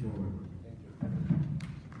this issue forward.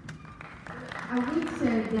 I would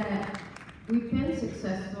say that we've been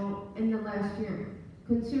successful in the last year.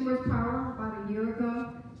 Consumers Power, about a year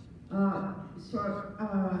ago,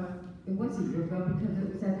 it was a year ago because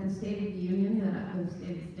it was at the State of the Union,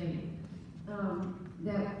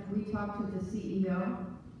 that we talked to the CEO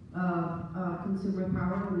of Consumer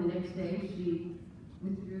Power, and the next day she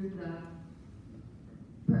withdrew the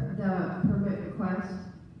permit request.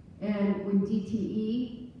 And when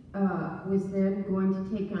DTE was then going to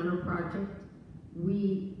take on a project,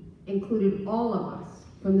 we included all of us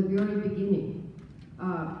from the very beginning.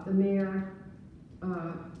 The mayor,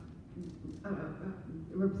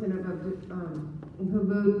 Representative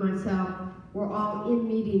Hammoud, myself, were all in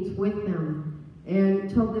meetings with them. and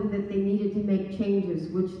told them that they needed to make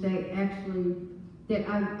changes, which they actually,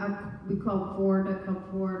 we called Ford, I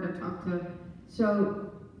talked to,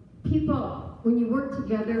 so people, when you work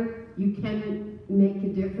together, you can make a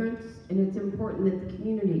difference, and it's important that the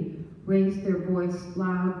community raise their voice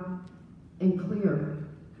loud and clear,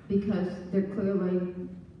 because there clearly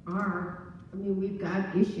are, I mean, we've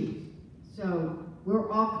got issues. So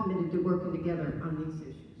we're all committed to working together on these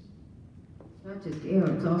issues. It's not just air,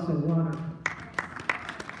 it's also water.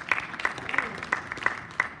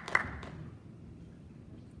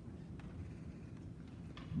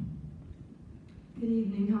 Good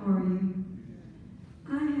evening, how are you?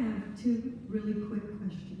 I have two really quick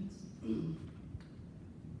questions.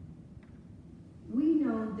 We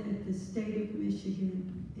know that the state of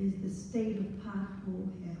Michigan is the state of pothole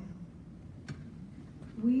hell.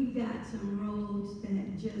 We've got some roads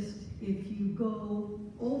that just, if you go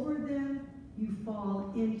over them, you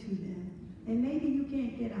fall into them. And maybe you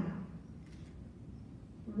can't get out.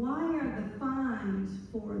 Why are the fines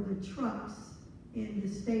for the trucks in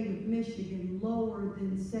the state of Michigan lower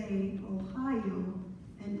than, say, Ohio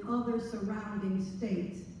and other surrounding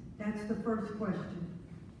states? That's the first question.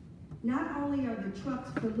 Not only are the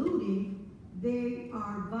trucks polluting, they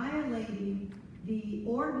are violating the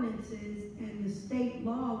ordinances and the state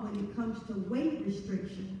law when it comes to weight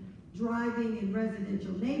restriction, driving in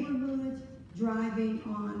residential neighborhoods, driving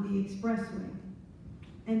on the expressway.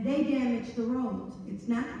 And they damage the roads. It's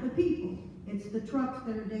not the people, it's the trucks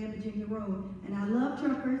that are damaging the road. And I love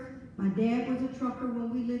truckers. My dad was a trucker when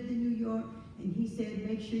we lived in New York, and he said,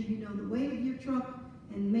 make sure you know the weight of your truck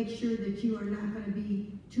and make sure that you are not going to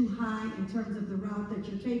be too high in terms of the route that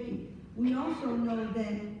you're taking. We also know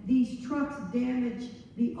that these trucks damage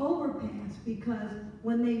the overpass because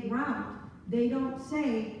when they route, they don't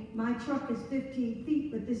say, my truck is 15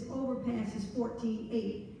 feet, but this overpass is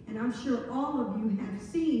 14.8. And I'm sure all of you have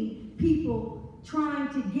seen people trying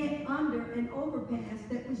to get under an overpass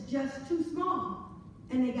that was just too small.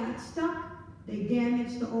 And they got stuck, they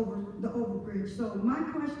damaged the overbridge. So my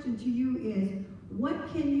question to you is,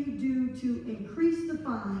 what can you do to increase the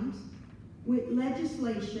fines with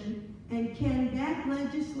legislation? And can that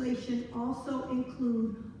legislation also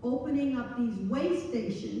include opening up these weigh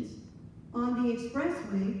stations on the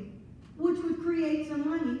expressway, which would create some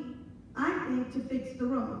money, I think, to fix the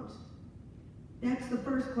roads? That's the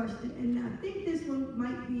first question. And I think this one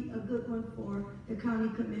might be a good one for the county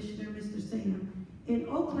commissioner, Mr. Santana. In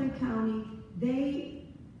Oakland County, they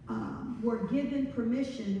were given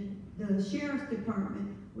permission, the sheriff's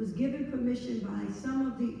department was given permission by some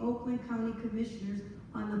of the Oakland County commissioners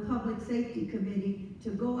on the Public Safety Committee to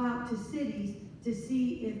go out to cities to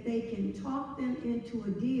see if they can talk them into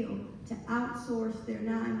a deal to outsource their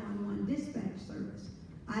 911 dispatch service.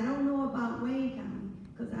 I don't know about Wayne County,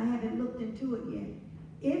 because I haven't looked into it yet.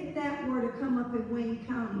 If that were to come up in Wayne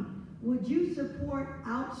County, would you support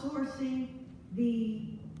outsourcing the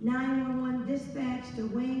 911 dispatch to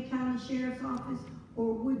Wayne County Sheriff's Office,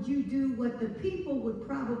 or would you do what the people would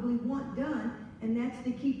probably want done, and that's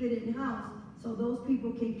to keep it in-house so those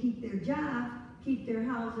people can keep their jobs, keep their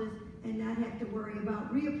houses, and not have to worry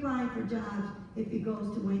about reapplying for jobs if it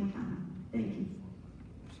goes to Wayne County? Thank you.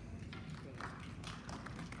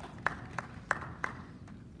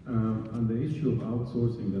 On the issue of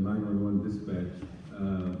outsourcing the 911 dispatch,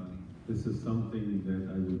 this is something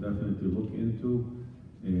that I will definitely look into,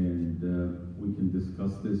 and we can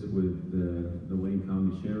discuss this with the Wayne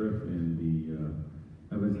County Sheriff and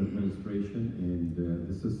the Evans administration, and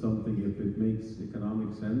this is something, if it makes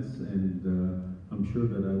economic sense, and I'm sure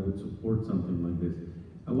that I would support something like this.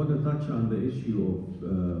 I want to touch on the issue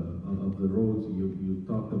of the roads. You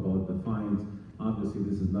talked about the fines. Obviously,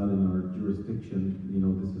 this is not in our jurisdiction. You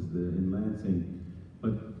know, this is in Lansing.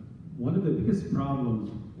 But one of the biggest problems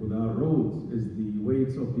with our roads is the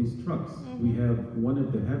weights of these trucks. We have one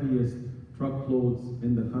of the heaviest truckloads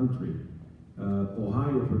in the country.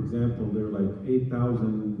 Ohio, for example, they're like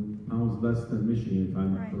 8,000 pounds less than Michigan, if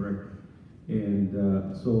I'm correct.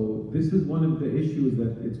 And so this is one of the issues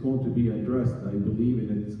that it's going to be addressed, I believe,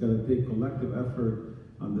 and it's going to take collective effort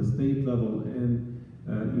on the state level and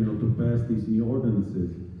you know, to pass these new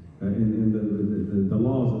ordinances and the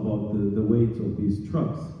laws about the weights of these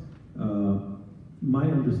trucks. My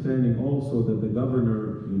understanding also that the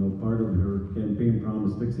governor, you know, part of her campaign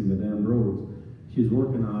promise fixing the damn roads, she's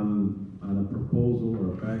working on a proposal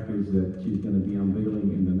or a package that she's going to be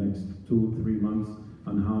unveiling in the next 2-3 months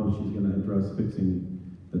on how she's going to address fixing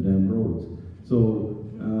the damn roads. So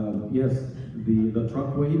yes, the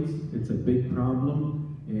truck weights, it's a big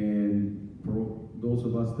problem, and for those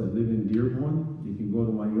of us that live in Dearborn, you can go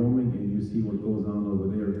to Wyoming and you see what goes on over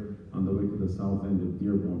there. on the way to the south end of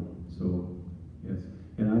Dearborn. So, yes.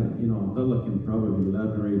 And Abdullah can probably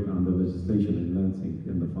elaborate on the legislation in Lansing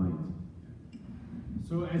and the fines.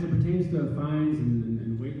 So as it pertains to fines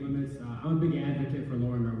and weight limits, I'm a big advocate for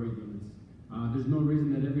lowering our weight limits. There's no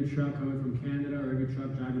reason that every truck coming from Canada or every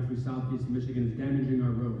truck driving through southeast Michigan is damaging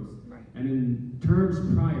our roads. Right. And in terms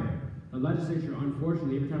prior, the legislature,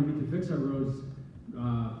 unfortunately, every time we need to fix our roads,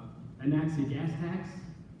 enacts a gas tax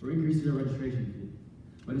or increases our registration fee.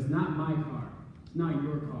 But it's not my car, it's not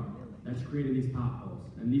your car that's creating these potholes.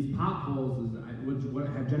 And these potholes is what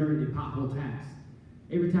have generated a pothole tax.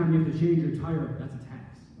 Every time you have to change your tire, that's a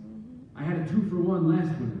tax. I had a 2-for-1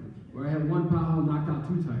 last winter, where I had one pothole and knocked out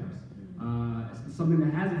 2 tires. It's something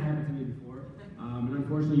that hasn't happened to me before, and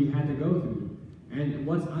unfortunately you had to go through. And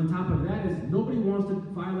what's on top of that is nobody wants to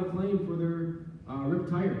file a claim for their ripped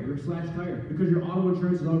tire, their slashed tire, because your auto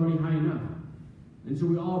insurance is already high enough. And so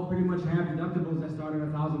we all pretty much have deductibles that start at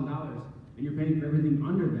 $1,000, and you're paying for everything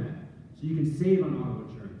under that, so you can save on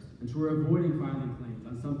auto insurance. And so we're avoiding filing claims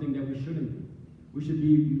on something that we shouldn't do. We should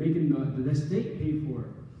be making the state pay for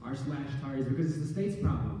our slashed tires because it's the state's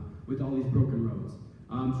problem with all these broken roads.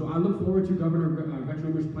 So I look forward to Governor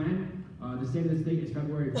Gretchen's plan. The state of the state is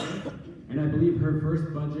February 4th, and I believe her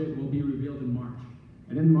first budget will be revealed in March.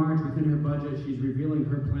 And in March, within her budget, she's revealing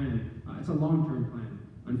her plan. It's a long-term plan.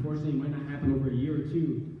 Unfortunately, it might not happen over a year or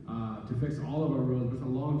two to fix all of our roads, but it's a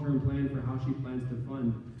long-term plan for how she plans to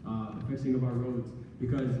fund the fixing of our roads.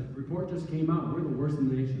 Because the report just came out, we're the worst in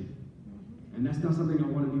the nation. And that's not something I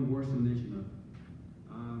want to be worse in the nation of.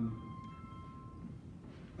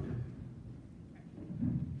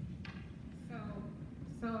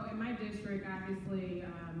 So in my district, obviously,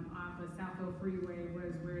 off of Southfield Freeway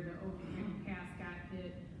was where the overpass got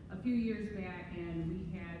hit a few years back, and we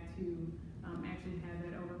had to actually have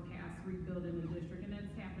that overpass rebuilt in the district. And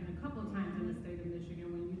that's happened a couple of times in the state of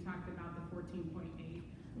Michigan. When you talked about the 14.8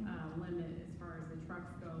 limit as far as the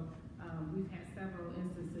trucks go, we've had several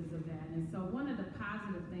instances of that. And so one of the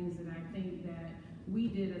positive things that I think that we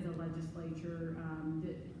did as a legislature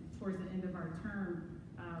towards the end of our term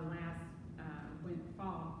last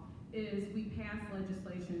fall is we passed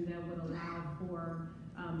legislation that would allow for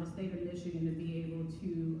the state of Michigan to be able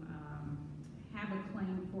to have a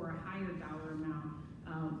claim for a higher dollar amount.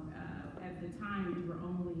 At the time, we were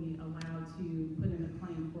only allowed to put in a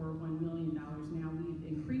claim for $1 million. Now we've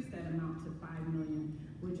increased that amount to $5 million,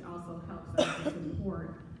 which also helps us to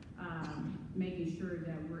support making sure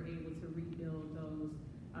that we're able to rebuild those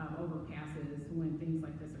overpasses when things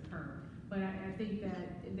like this occur. But I think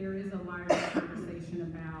that there is a larger conversation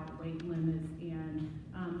about weight limits, and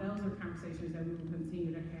those are conversations that we will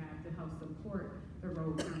continue to have to help support the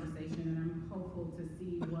road conversation. And I'm hopeful to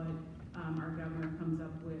see what our governor comes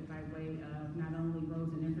up with by way of not only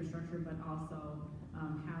roads and infrastructure, but also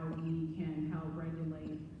how we can help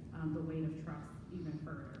regulate the weight of trucks even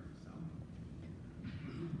further.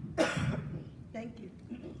 So. Thank you.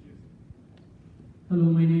 Hello,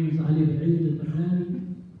 my name is Ali al-Bahrani.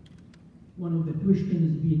 One of the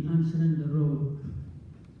questions being answered on the road,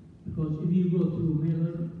 because if you go through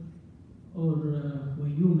Miller or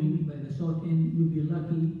Wyoming by the south end, you'll be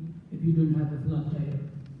lucky if you don't have a flat tire.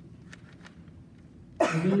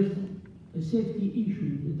 There is a safety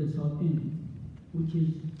issue at the south end, which is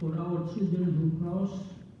for our children who cross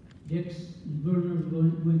decks and burners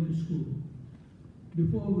going to school.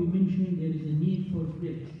 Before we mentioned there is a need for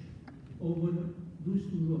bridge over those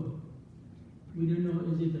two roads. We don't know,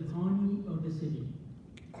 is it the county or the city?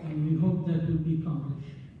 And we hope that will be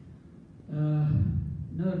accomplished.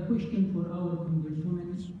 Another question for our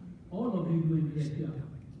Congresswoman. All of you doing great job,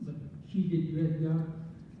 but she did great job.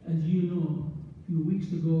 As you know, a few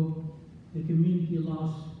weeks ago, the community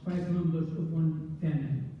lost 5 members of one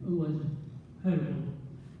family. It was horrible.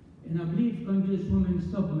 And I believe Congresswoman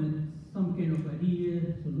submit some kind of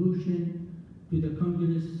idea, solution to the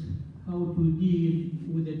Congress how to deal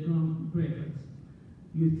with the drunk drivers.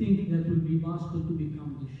 You think that will be possible to be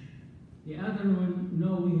accomplished? The other one,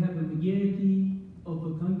 now we have a majority of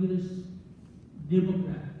a Congress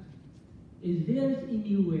Democrat. Is there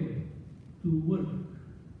any way to work,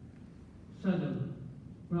 settle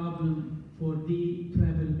problem for the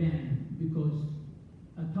travel ban? Because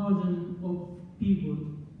 1,000 of people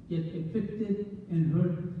get affected and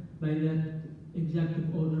hurt by that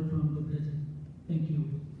executive order from the president. Thank you.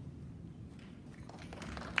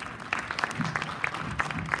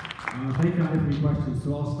 Thank you for your questions.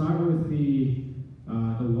 So I'll start with the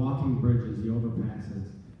walking bridges, the overpasses.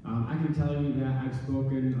 I can tell you that I've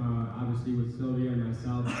spoken, obviously, with Sylvia and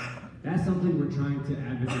myself, That's something we're trying to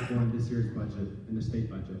advocate for in this year's budget, in the state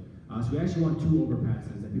budget. So we actually want 2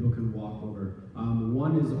 overpasses that people can walk over.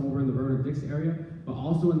 One is over in the Vernon Dix area, but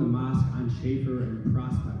also in the mosque on Schaefer and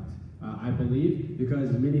Prospect. I believe,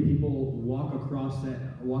 because many people walk across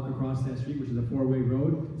that street, which is a 4-way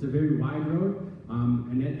road. It's a very wide road,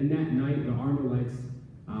 and that night the armor lights,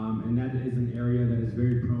 and that is an area that is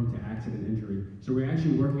very prone to accident injury. So we're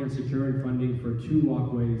actually working on securing funding for 2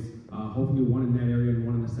 walkways, hopefully one in that area and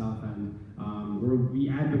one in the south end. We'll be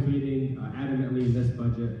advocating adamantly in this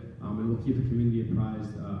budget, and we'll keep the community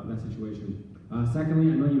apprised of that situation.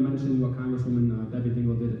 Secondly, I know you mentioned what Congresswoman Debbie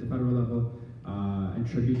Dingell did at the federal level, in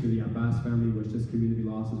tribute to the Abbas family, which this community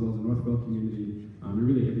lost, as well as the Northville community, and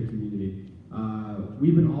really every community.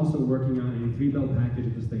 We've been also working on a 3-bill package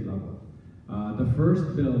at the state level. The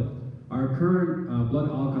first bill, our current blood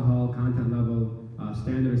alcohol content level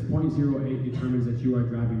standard is 0.08, determines that you are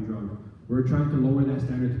driving drunk. We're trying to lower that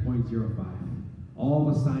standard to 0.05. All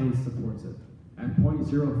the science supports it. At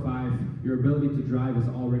 0.05, your ability to drive has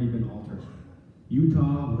already been altered.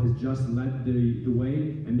 Utah has just led the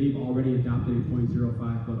way, and they've already adopted a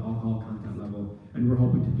 0.05 blood alcohol content level, and we're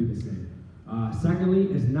hoping to do the same. Secondly,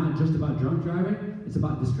 it's not just about drunk driving, it's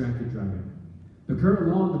about distracted driving. The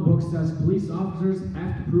current law in the book says police officers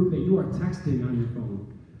have to prove that you are texting on your phone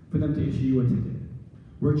for them to issue you a ticket.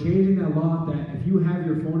 We're changing that law that if you have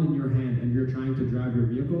your phone in your hand and you're trying to drive your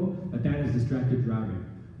vehicle, that is distracted driving.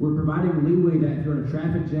 We're providing leeway that if you're in a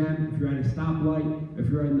traffic jam, if you're at a stoplight, if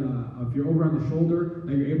you're over on the shoulder,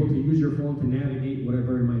 that you're able to use your phone to navigate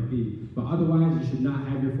whatever it might be. But otherwise, you should not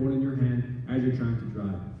have your phone in your hand as you're trying to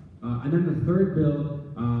drive. And then the third bill,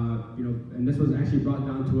 and this was actually brought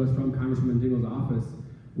down to us from Congresswoman Dingell's office,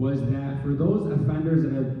 was that for those offenders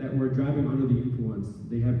that were driving under the influence,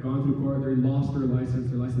 they have gone through court, they lost their license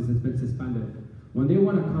has been suspended. When they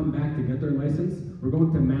want to come back to get their license, we're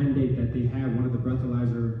going to mandate that they have one of the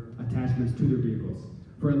breathalyzer attachments to their vehicles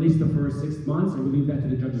for at least the first 6 months, and we leave that to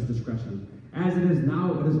the judge's discretion. As it is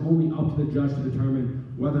now, it is only up to the judge to determine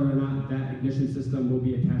whether or not that ignition system will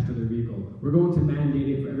be attached to their vehicle. We're going to mandate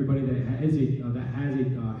it for everybody that has a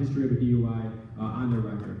history of a DUI on their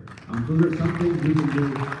record. So there's some things we can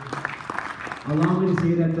do. Allow me to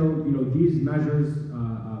say that though, these measures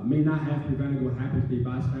may not have prevented what happened to the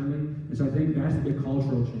Abbas family, and so I think there has to be a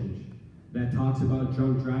cultural change that talks about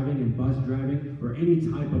drunk driving and bus driving or any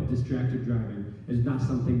type of distracted driving is not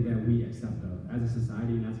something that we accept of as a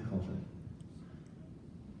society and as a culture.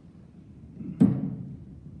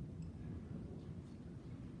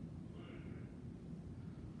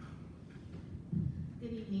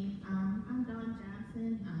 Good evening. I'm Dawn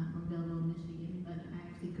Johnson from Baydoun, Michigan, but I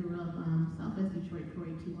actually grew up Southwest Detroit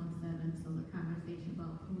 48217, so the conversation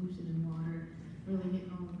about pollution and water really hit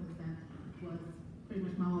home because that was pretty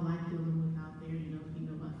much my whole life dealing with out there, if you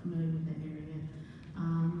know about familiar with that area.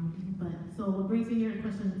 So what brings me here,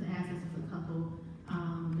 questions to ask us is a couple.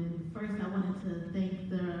 And first I wanted to thank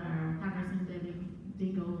our Congressman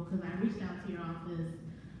Dingell because I reached out to your office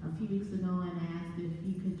a few weeks ago and asked if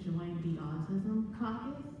you could join the Autism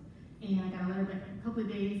Caucus. And I got a letter back a couple of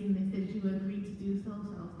days and they said you agreed to do so,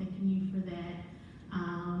 so I was thanking you for that.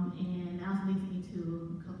 And that also leads me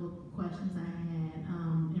to a couple of questions I had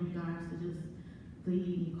in regards to just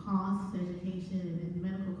the cost, education, and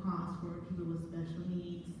medical costs for people with special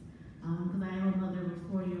needs. Because I am a mother of a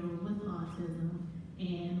 4-year-old with autism,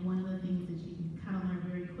 and one of the things that you can kind of learn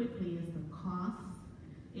very quickly is the cost.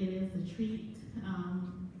 It is to treat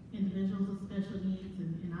individuals with special needs,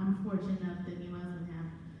 and I'm fortunate enough that me and my husband have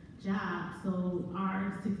jobs, so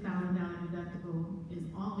our $6,000 deductible is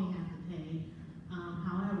all we have to pay.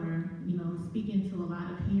 However, speaking to a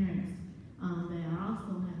lot of parents that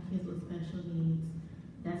also have kids with special needs,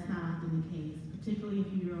 that's not often the case, particularly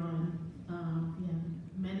if you're on you have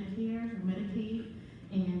Medicare or Medicaid,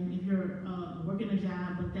 and if you're working a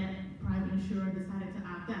job but that private insurer decided to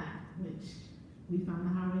opt out, which we found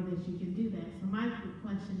the hard way that you can do that. So my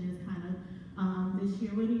question is kind of this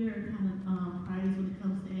year, what are your kind of priorities when it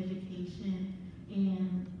comes to education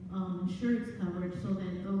and insurance coverage so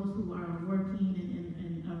that those who are working and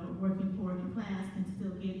working poor in class can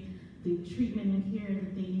still get the treatment and care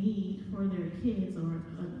that they need for their kids or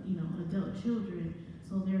adult children,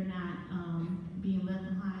 so they're not being left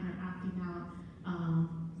behind or opting out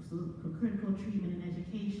for critical treatment and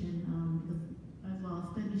education, because as well as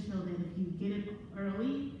studies show that if you get it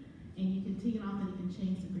early and you can take it off, then it can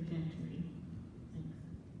change the trajectory. Thanks.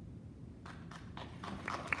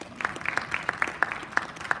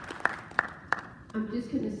 I'm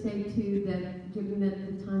just going to say too that given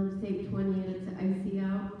that the time saved 20 minutes, I see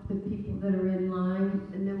out the people that are in line,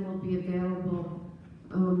 and then we'll be available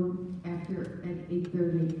after at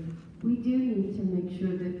 8:30 we do need to make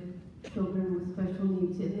sure that children with special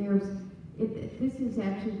needs, and this is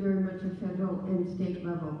actually very much a federal and state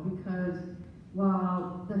level, because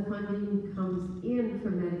while the funding comes in for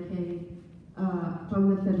Medicaid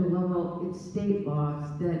from the federal level, it's state laws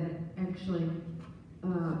that actually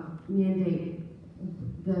mandate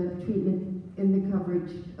the treatment and the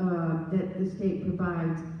coverage that the state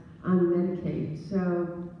provides on Medicaid.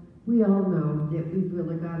 So we all know that we've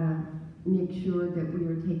really got to make sure that we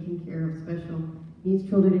are taking care of special needs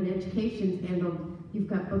children, and education's handled. You've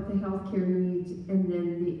got both the healthcare needs and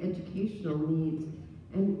then the educational needs,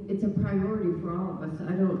 and it's a priority for all of us.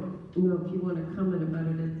 I don't know if you want to comment about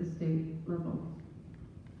it at the state level.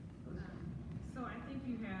 So I think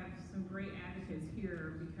you have some great advocates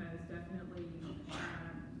here, because definitely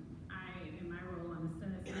in my role on the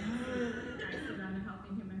Senate side, I sit on the Health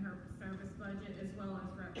and Human Service budget, as well as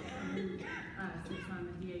Rep. Hammoud sits on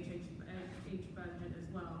the DHH budget as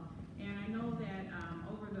well. And I know that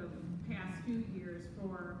over the past few years,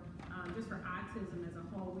 just for autism as a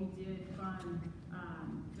whole, we did fund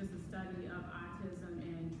just a study of autism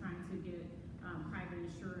and trying to get private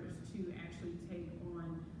insurers to actually take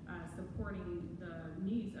on supporting the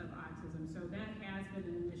needs of autism. So that has been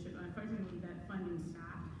an initiative. Unfortunately, that funding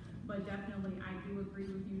stopped, but definitely I do agree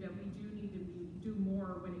with you that we do need to do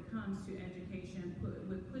more when it comes to education,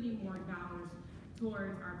 with putting more dollars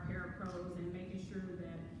towards our parapros and making sure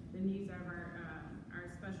that the needs of our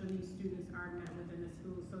special needs students are met within the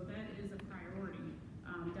schools. So that is a priority.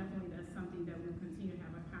 Definitely that's something that we'll continue to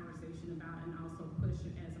have a conversation about, and also push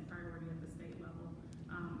it as a priority at the state level.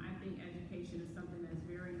 I think education is something that's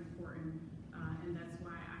very important, and that's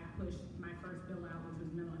why I pushed my first bill out, which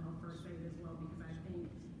was mental health first aid as well, because I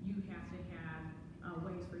think you have to have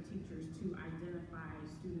ways for teachers to identify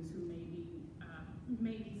students who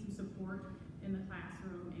may need some support in the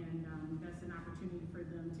classroom, and that's an opportunity for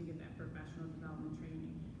them to get that professional development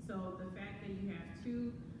training. So the fact that you have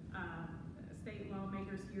two state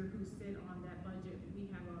lawmakers here who sit on that budget, we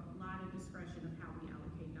have a lot of discretion of how we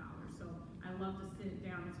allocate dollars. So I'd love to sit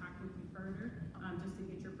down and talk with you further, just to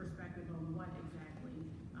get your perspective on what exactly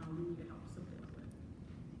we need to help support with.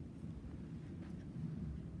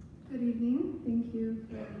 Good evening. Thank you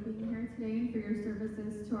for being here today and for your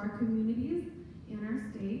services to our communities and our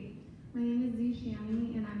state. My name is Zee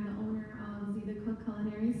Shami, and I'm the owner of Zee the Cook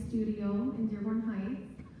Culinary Studio in Dearborn Heights.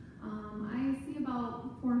 I see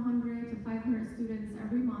about 400 to 500 students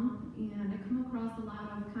every month, and I come across a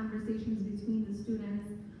lot of conversations between the students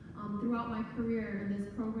throughout my career in this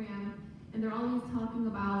program, and they're always talking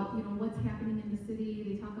about, what's happening in the city.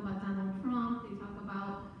 They talk about Donald Trump. They talk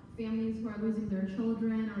about families who are losing their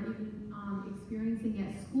children, or even experiencing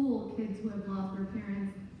at school kids who have lost their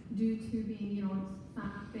parents due to being,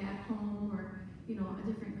 back home, or a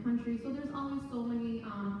different country. So there's always so many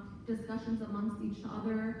discussions amongst each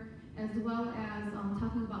other, as well as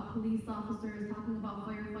talking about police officers, talking about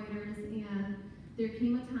firefighters. And there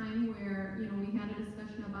came a time where we had a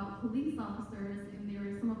discussion about police officers,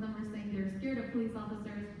 and some of them were saying they're scared of police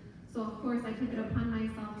officers. So of course I took it upon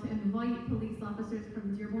myself to invite police officers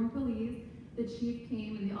from Dearborn Police. The chief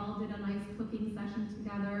came, and they all did a nice cooking session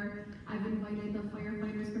together. I've invited the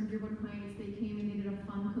firefighters from Dearborn Heights. They came and they did a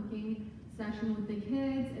fun cooking session with the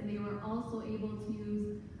kids, and they were also able to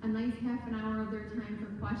use a nice half an hour of their time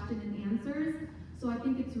for question and answers. So I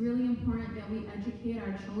think it's really important that we educate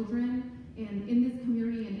our children, and in this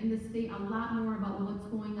community and in the state, a lot more about what's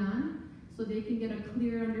going on, so they can get a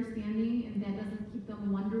clear understanding, and that doesn't keep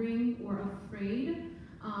them wondering or afraid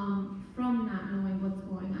from not knowing what's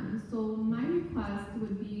going on. So my request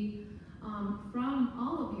would be from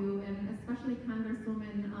all of you, and especially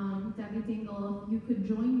Congresswoman Debbie Dingell, if you could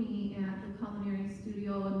join me at the culinary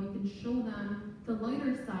studio, and we can show them the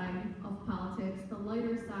lighter side of politics, the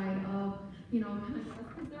lighter side of,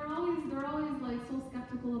 because they're always like so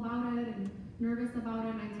skeptical about it and nervous about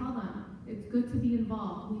it, and I tell them, it's good to be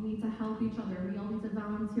involved. We need to help each other. We all need to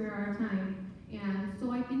volunteer our time. And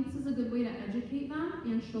so I think this is a good way to educate them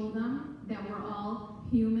and show them that we're all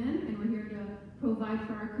human, and we're here to provide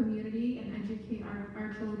for our community and educate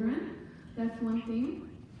our children. That's one thing.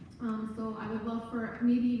 So I would love for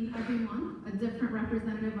maybe every month a different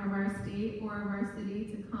representative of our state or of our city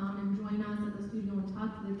to come and join us at the studio and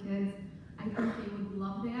talk to the kids. I think they would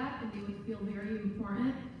love that, and they would feel very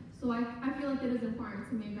important. So I feel like it is important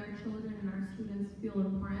to make our children and our students feel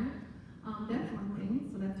important. That's one thing,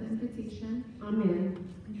 so that's an invitation. Amen.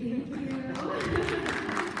 Thank you. They will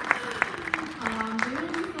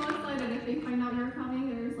be so excited if they find out you're coming.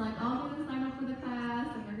 They're just like, I'll go to sign up for the class,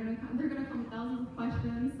 and they're gonna come with thousands of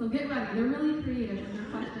questions. So get ready. They're really creative with their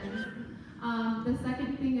questions. The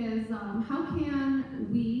second thing is, how can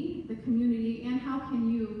we, the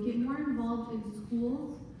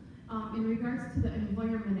schools, in regards to the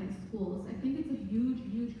environment at schools. I think it's a huge,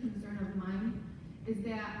 huge concern of mine, is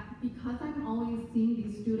that because I'm always seeing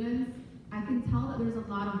these students, I can tell that there's a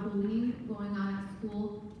lot of bullying going on at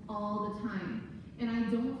school all the time. And I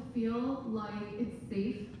don't feel like it's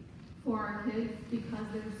safe for our kids because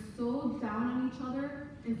they're so down on each other.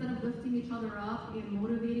 Instead of lifting each other up and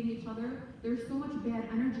motivating each other, there's so much bad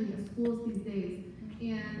energy at schools these days.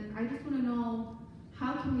 And I just want to know,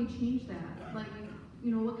 how can we change that? Like,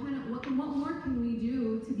 you know, what more can we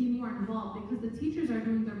do to be more involved? Because the teachers are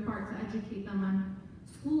doing their part to educate them on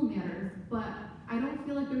school matters, but I don't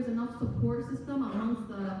feel like there's enough support system amongst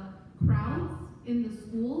the crowds in the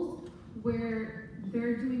schools where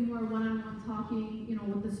they're doing more one-on-one talking, you know,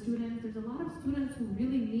 with the students. There's a lot of students who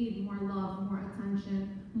really need more love, more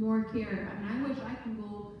attention, more care. I mean, I wish I can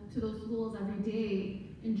go to those schools every day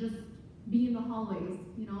and just be in the hallways,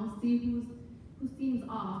 you know, see who seems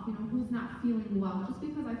off, you know, who's not feeling well, just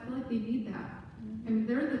because I feel like they need that. I mean,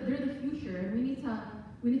 they're the future, and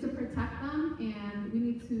we need to protect them, and we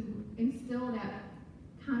need to instill that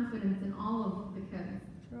confidence in all of the kids.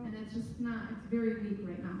 True. And it's just not, it's very weak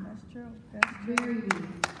right now. That's true. That's very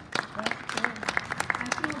weak. That's true. I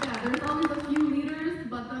feel that there's always a few leaders,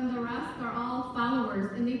 but then the rest are all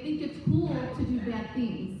followers, and they think it's cool to do bad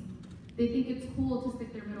things. They think it's cool to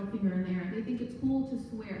stick their middle finger in there. They think it's cool to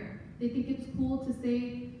swear. They think it's cool to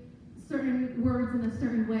say certain words in a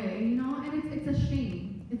certain way, you know, and it's a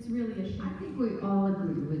shame. It's really a shame. I think we all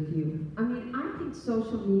agree with you. I mean, I think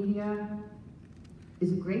social media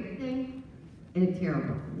is a great thing and a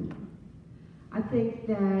terrible thing. I think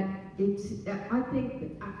that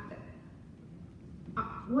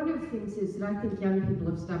one of the things is that I think young people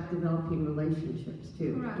have stopped developing relationships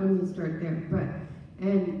too. Correct. Let me start there.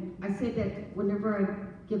 And I say that whenever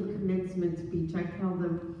I give a commencement speech, I tell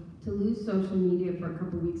them to lose social media for a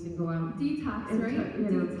couple of weeks and go out. Detox, and right?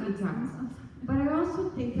 Detox. But I also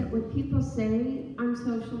think that what people say on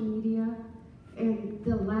social media and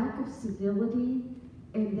the lack of civility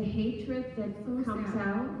and the hatred that comes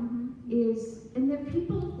out is, and that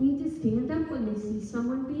people need to stand up when they see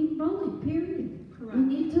someone being bullied, period. Correct. We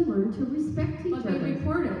need to learn to respect each other. But they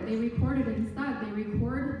record it. They record it instead. They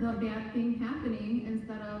record the bad thing happening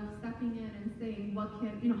instead of stepping in and saying what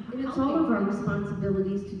can, you know, and it's all of our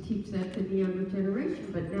responsibilities to teach that to the younger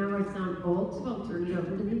generation. But now I sound old, so I'll turn it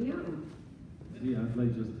over to the young. Yeah, I'd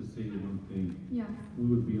like just to say one thing. Yeah. We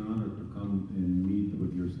would be honored to come and meet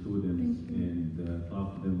with your students and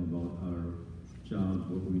talk to them about our jobs,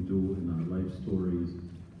 what we do, and our life stories.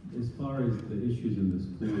 As far as the issues in the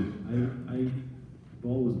schools, I've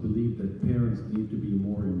always believed that parents need to be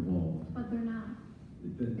more involved. But they're not.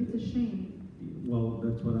 It's a shame. Well,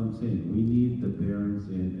 that's what I'm saying. We need the parents,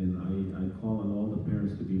 and I call on all the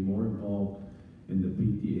parents to be more involved in the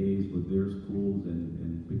PTAs with their schools, and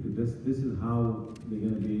because this is how they're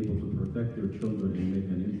going to be able to protect their children and make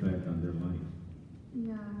an impact on their life.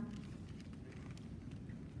 Yeah.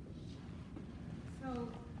 So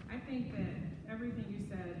I think that everything you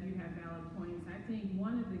said, you have valid points. I think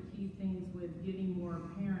one of the key things with getting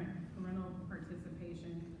more parental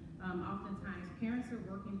participation, oftentimes parents are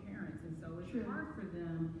working parents, and so it's hard for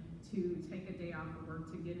them to take a day off of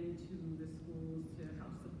work to get into the schools to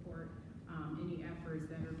help support any efforts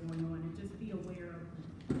that are going on, and just be aware of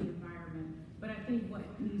the environment. But I think what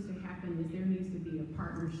needs to happen is there needs to be a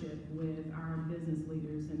partnership with our business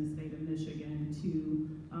leaders in the state of Michigan to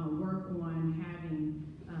work on having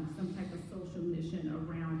some type of social mission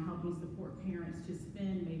around helping support parents to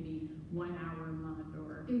spend maybe 1 hour a month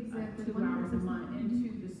or 2 hours a month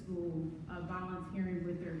into the school volunteering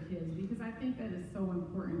with their kids, because I think that is so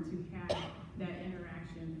important to have that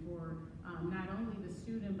interaction for not only the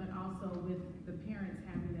student but also with the parents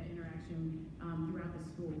having that interaction throughout the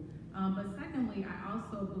school. But secondly, I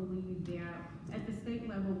also believe that at the state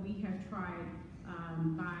level we have tried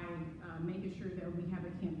by making sure that we have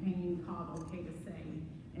a campaign called Okay to Say.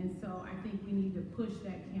 And so I think we need to push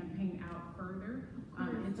that campaign out further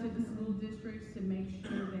into the school districts to make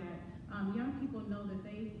sure that young people know that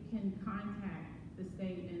they can contact the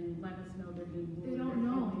state and let us know they're being bullied. They don't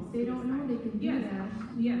know. They don't know they can do that.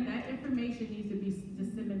 Yeah, that information needs to be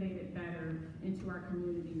disseminated better into our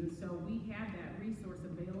communities. And so we have that resource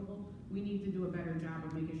available. We need to do a better job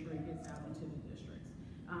of making sure it gets out into the districts.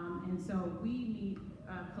 And so we meet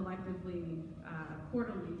collectively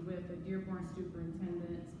quarterly with the Dearborn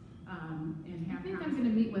superintendent and have. I think I'm going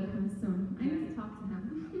to meet with him soon. I need to talk to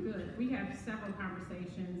him. Good. We have several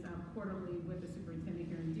conversations quarterly with the superintendent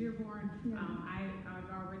here in Dearborn. Yeah. I've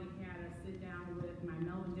already had a sit down with my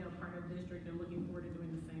Melvindale part of the district and looking forward to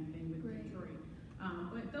doing the same thing with Detroit.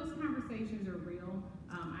 But those conversations are real.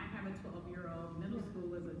 I have a 12-year-old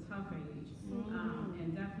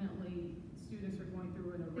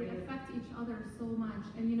matters so much.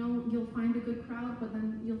 And you know, you'll find a good crowd, but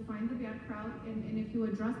then you'll find the bad crowd, and if you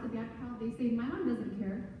address the bad crowd, they say, my mom doesn't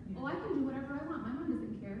care. Oh, I can do whatever I want. My mom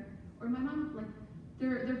doesn't care. Or my mom, like,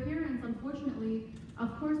 their parents, unfortunately,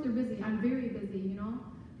 of course they're busy. I'm very busy, you know,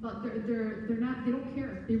 but they're not, they don't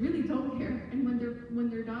care. They really don't care. And when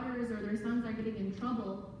their daughters or their sons are getting in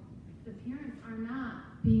trouble, the parents are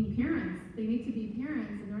not being parents. They need to be parents,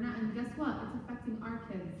 and they're not. And guess what? It's affecting our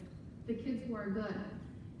kids, the kids who are good.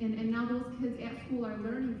 And now those kids at school are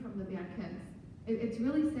learning from the bad kids. It's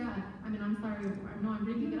really sad. I mean, I'm sorry. I know I'm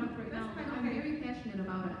bringing it up right now, but I'm very passionate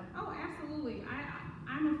about it. Oh, absolutely.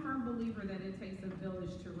 I'm a firm believer that it takes a village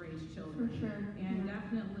to raise children. For sure. And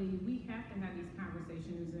definitely, we have to have these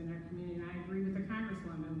conversations in our community. And I agree with the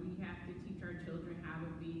Congresswoman. We have to teach our children how to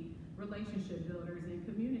be relationship builders and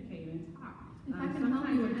communicate and talk. If I can help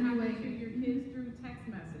you in any way. To your kids through text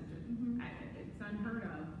messages. It's unheard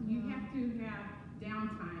of. You have to have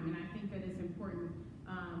downtime, and I think that it's important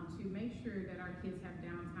to make sure that our kids have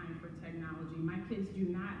downtime for technology. My kids do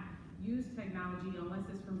not use technology unless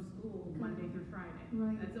it's from school Monday through Friday.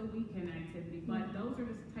 Right. That's a weekend activity. But those are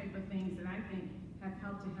the type of things that I think have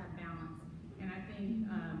helped to have balance. And I think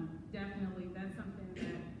definitely that's something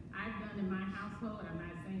that I've done in my household. I'm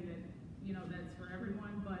not saying that, you know, that's for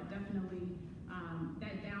everyone, but definitely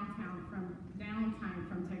that downtime from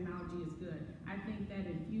technology is good. I think that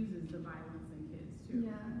infuses the violence in kids too.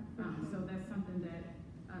 Yeah. So that's something that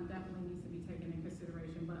definitely needs to be taken in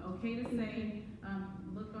consideration. But okay to say,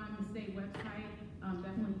 look on the state website,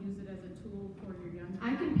 definitely use it as a tool for your young people.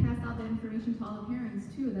 I can pass out that information to all the parents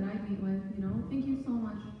too that I meet with, you know. Thank you so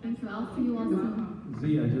much. Thank you. I'll see you all soon.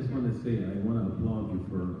 Z, I just want to say, I want to applaud you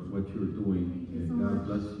for what you're doing. Thank you so God much.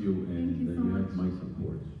 bless you, and Thank you so you have much. my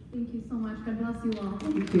support. Thank you so much. God bless you all.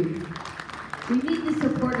 Thank you. We need to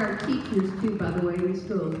support our teachers too, by the way, in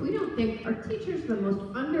schools. We don't think our teachers are the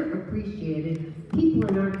most underappreciated people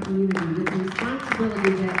in our community with the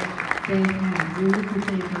responsibility that they have. We need to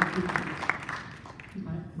thank our teachers.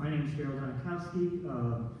 My name is Daryl Donikowski,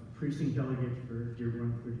 precinct delegate for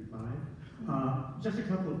Dearborn 35. Just a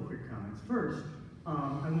couple of quick comments. First,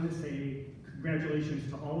 I want to say congratulations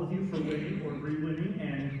to all of you for winning or re-winning,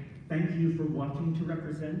 and thank you for wanting to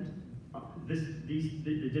represent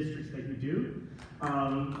the districts that you do. I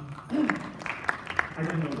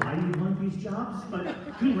don't know why you want these jobs, but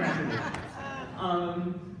congratulations.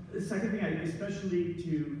 The second thing, especially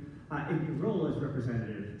to in your role as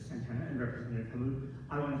Representative Santana and Representative Hammoud,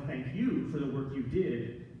 I want to thank you for the work you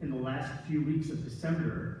did in the last few weeks of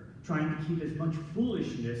December, trying to keep as much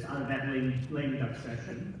foolishness out of that lame duck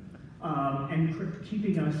session, and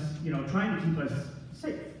keeping us, trying to keep us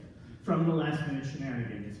safe from the last minute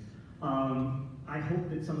shenanigans. I hope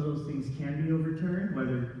that some of those things can be overturned,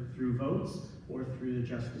 whether through votes or through the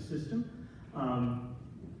justice system.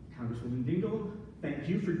 Congresswoman Dingell, thank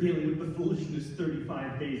you for dealing with the foolishness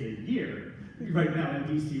 35 days a year right now in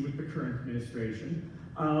DC with the current administration.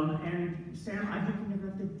 And Sam, I hope you never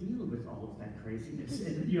have to deal with all of that craziness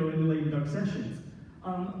in the lame duck sessions.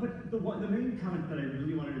 But the main comment that I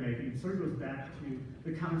really wanted to make, and it sort of goes back to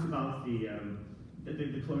the comments about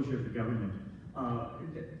the closure of the government.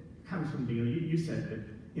 Congresswoman Dingell, you said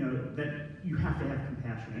that that you have to have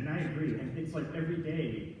compassion, and I agree. And it's like every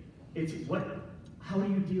day, it's how do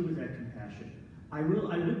you deal with that compassion? I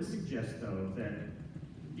would suggest though that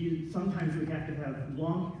sometimes we have to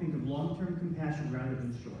think of long-term compassion rather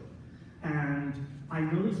than short. And I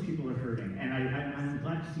know these people are hurting, and I'm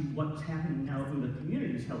glad to see what's happening now when the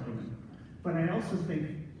community is helping them. But I also think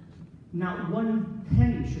not one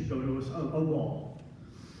penny should go to a wall.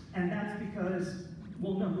 And that's because,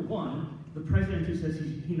 well, number one, the president who says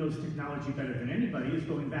he knows technology better than anybody is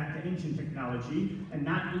going back to ancient technology and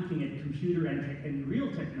not looking at computer and real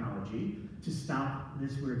technology to stop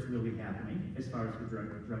this where it's really happening as far as the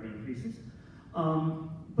drug increases.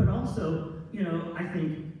 But also, I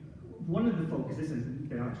think one of the focuses, and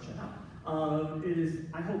they ought to shut up, is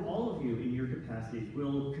I hope all of you in your capacities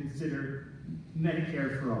will consider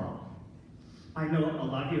Medicare for all. I know a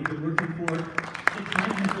lot of you have been working for it. The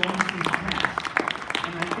time has long since passed.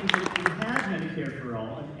 And I think that if we had Medicare for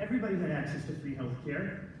all, and everybody had access to free health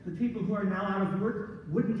care, the people who are now out of work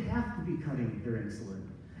wouldn't have to be cutting their insulin.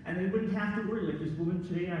 And they wouldn't have to worry, like this woman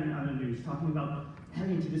today on the news talking about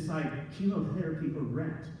having to decide chemotherapy or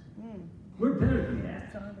rent. We're better than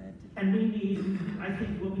that. And I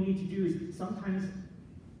think what we need to do is sometimes,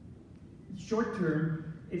 short term,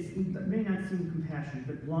 it may not seem compassionate,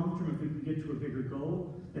 but long term, if we can get to a bigger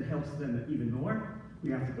goal that helps them even more, we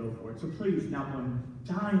have to go for it. So please, not one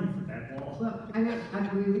dime for that wall. Well, I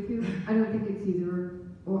agree with you. I don't think it's either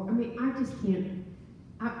or. I mean, I just can't.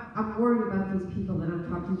 I'm worried about these people that I'm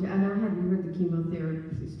talking to, and I haven't heard the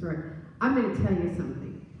chemotherapy story. I'm going to tell you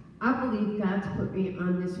something. I believe God's put me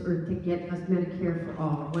on this earth to get us Medicare for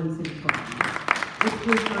all once and for all. It's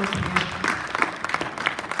with my passion.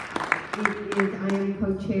 I am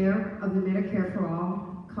co-chair of the Medicare for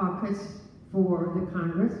All caucus for the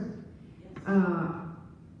Congress.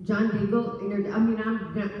 John Dingell,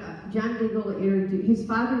 John Dingell introduced, his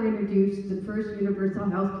father introduced the first universal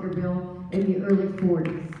health care bill in the early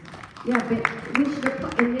 40s. Yeah, but we should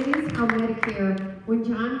have, and it is how Medicare, when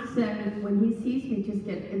John said, when he sees me just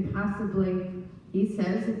get impossibly, he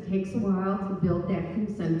says it takes a while to build that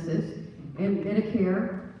consensus, and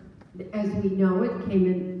Medicare, as we know it, came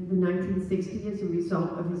in the 1960s as a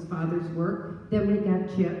result of his father's work. Then we got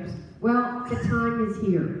CHIPS. Well, the time is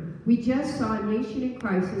here. We just saw a nation in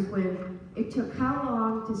crisis when it took how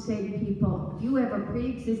long to say to people, if you have a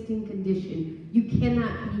pre-existing condition, you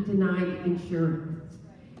cannot be denied insurance.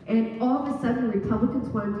 And all of a sudden, Republicans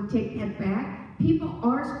wanted to take that back. People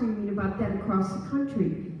are screaming about that across the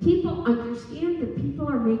country. People understand that people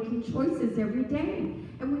are making choices every day.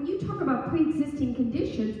 And when you talk about pre-existing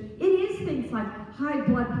conditions, it is things like high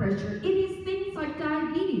blood pressure. It is things like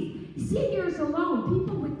diabetes. Seniors alone,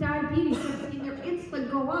 people with diabetes have seen their insulin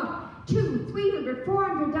go up $200, $300,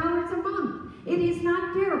 $400 a month. It is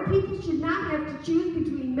not fair. People should not have to choose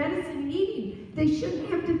between medicine and eating. They shouldn't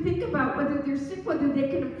have to think about whether they're sick, whether they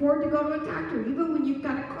can afford to go to a doctor, even when you've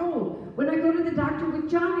got a cold. When I go to the doctor with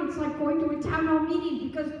John, it's like going to a town hall meeting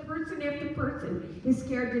because person after person is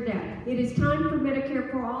scared to death. It is time for Medicare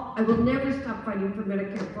for all. I will never stop fighting for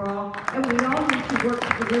Medicare for all, and we all need to work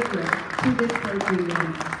to deliver it to this country.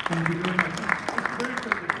 Thank you very much. Very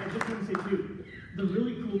quickly, I just want to say too, the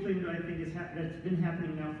really cool thing that I think is that's been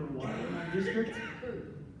happening now for a while in our district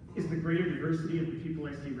is the greater diversity of the people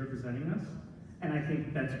I see representing us. And I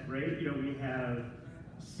think that's great. You know, we have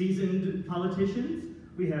seasoned politicians,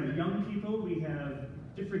 we have young people, we have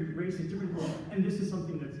different races, different roles, and this is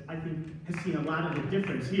something that I think has seen a lot of the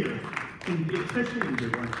difference here, especially in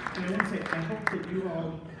Baydoun. And I want to say, I hope that you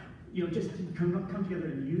all, you know, just come together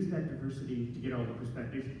and use that diversity to get all the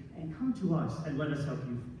perspectives, and come to us and let us help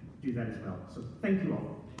you do that as well. So thank you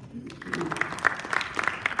all.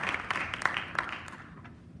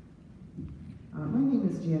 My name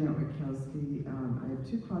is Janet Witkowski. I have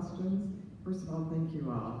two questions. First of all, thank you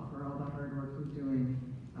all for all the hard work you're doing.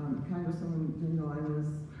 Congresswoman Dingell, I was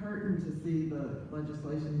heartened to see the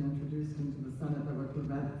legislation introduced into the Senate that would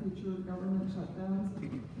prevent future government shutdowns.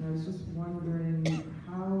 And I was just wondering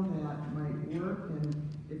how that might work, and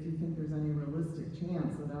if you think there's any realistic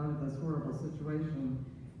chance that out of this horrible situation,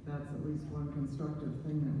 that's at least one constructive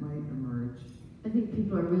thing that might emerge. I think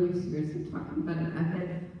people are really seriously talking about it. I've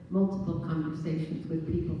had multiple conversations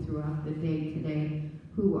with people throughout the day today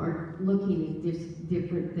who are looking at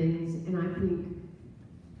different things, and I think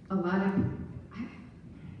a lot of,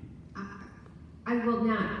 I will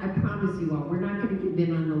not, I promise you all, we're not going to give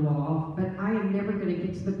in on the wall, but I am never going to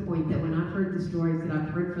get to the point that when I've heard the stories that I've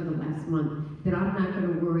heard for the last month, that I'm not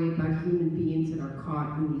going to worry about human beings that are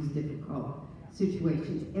caught in these difficult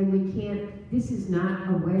situations. And we can't, this is not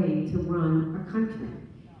a way to run a country.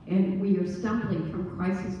 And we are stumbling from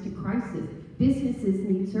crisis to crisis. Businesses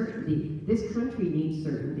need certainty. This country needs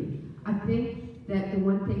certainty. I think that the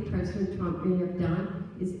one thing President Trump may have done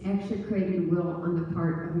is actually created a will on the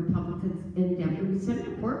part of Republicans and Democrats. It was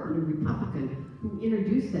Senator Portman, a Republican, who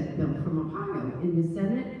introduced that bill from Ohio in the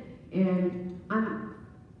Senate. And I'm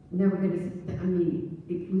never going to, I mean,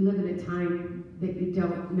 we live in a time that you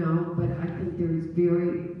don't know, but I think there's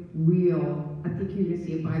very real, I think you're going to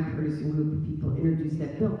see a bipartisan group of people introduce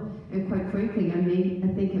that bill. And quite frankly, I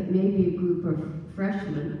think it may be a group of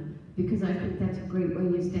freshmen, because I think that's a great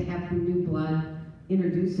way is to have the new blood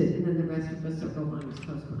introduce it, and then the rest of us will go on as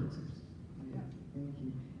co-sponsors. Yeah, thank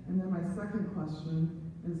you. And then my second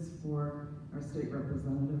question is for our state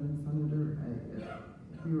representative and senator.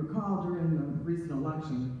 If you recall, during the recent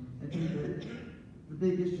election, I think that the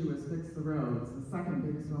big issue was fix the roads. The second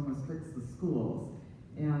biggest one was fix the schools.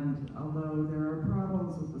 And although there are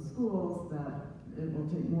problems with the schools that it will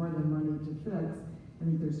take more than money to fix, I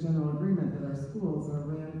think there's general agreement that our schools are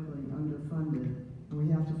radically underfunded, and we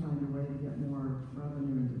have to find a way to get more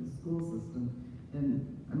revenue into the school system. And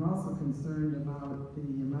I'm also concerned about the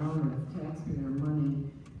amount of taxpayer money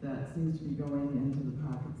that seems to be going into the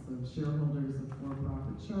pockets of shareholders of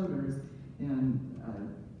for-profit charters, and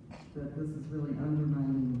that this is really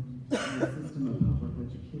undermining the system of public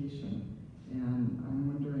education. And I'm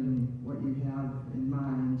wondering what you have in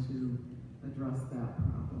mind to address that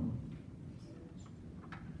problem.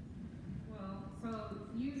 Well, so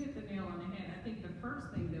you hit the nail on the head. I think the first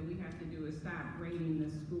thing that we have to do is stop raiding the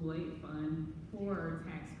school aid fund for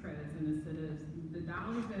tax credits and incentives. The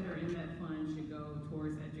dollars that are in that fund should go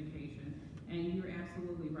towards education. And you're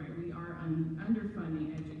absolutely right, we are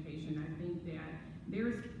underfunding education. I think that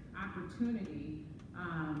there's opportunity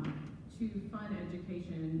to fund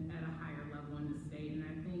education at a higher level in the state, and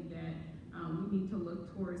I think that we need to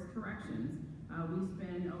look towards corrections. We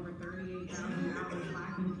spend over $38,000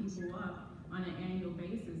 locking people up on an annual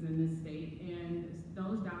basis in this state, and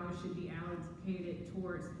those dollars should be allocated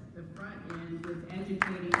towards the front end with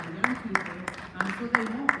educating our young people so they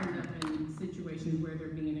won't end up in situations where they're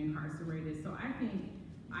being incarcerated. So I think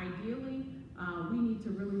ideally we need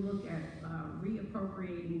to really look at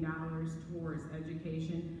reappropriating dollars towards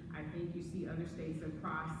education. I think you see other states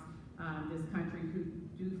across this country who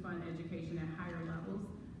do fund education at higher levels.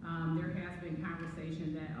 There has been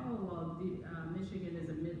conversation that, oh, well, Michigan is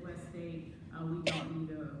a Midwest state. We don't need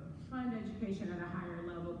to fund education at a higher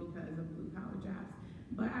level because of blue-collar jobs.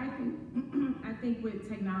 But I think with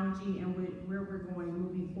technology and with where we're going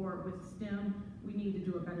moving forward with STEM, we need to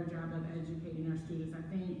do a better job of educating our students. I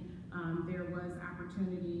think there was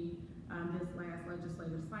opportunity this last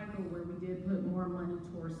legislative cycle where we did put more money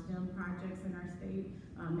towards STEM projects in our state,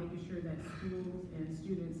 making sure that schools and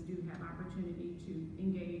students do have opportunity to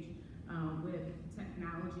engage with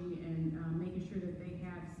technology and making sure that they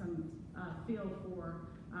have some feel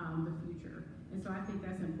for the future. And so I think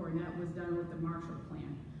that's important. That was done with the Marshall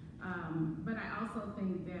Plan. But I also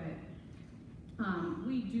think that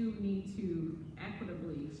we do need to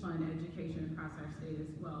equitably fund education across our state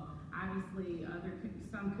as well. Obviously,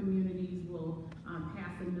 some communities will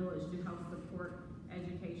pass a millage to help support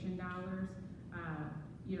education dollars,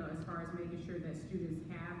 as far as making sure that students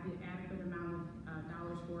have the adequate amount of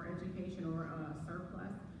dollars for education or a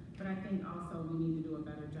surplus. But I think also we need to do a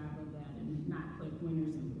better job of that and not put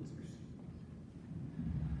winners and losers.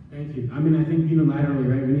 Thank you. I mean, I think unilaterally,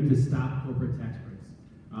 right, we need to stop corporate tax breaks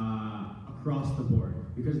across the board.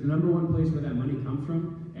 Because the number one place where that money comes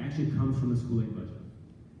from, it actually comes from the school aid budget.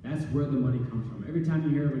 That's where the money comes from. Every time you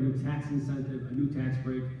hear of a new tax incentive, a new tax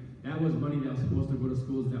break, that was money that was supposed to go to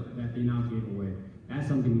schools that they now gave away. That's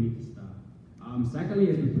something we need to stop. Secondly,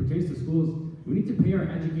 as it pertains to schools, we need to pay our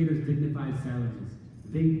educators dignified salaries.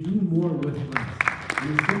 They do more with less,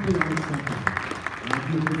 and it's simply unacceptable.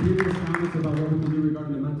 The previous comments about what we can do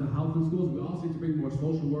regarding the mental health in schools, we also need to bring more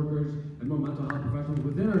social workers and more mental health professionals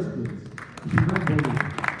within our schools to prevent bullying.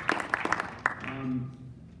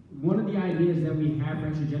 One of the ideas that we have for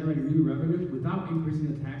actually generating new revenue without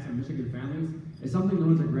increasing the tax on Michigan families is something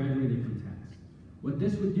known as a graduated income tax. What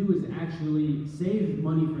this would do is actually save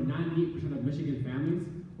money for 98% of Michigan families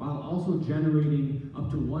while also generating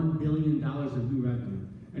up to $1 billion of new revenue.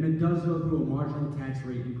 And it does so through a marginal tax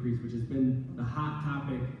rate increase, which has been the hot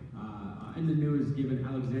topic in the news, given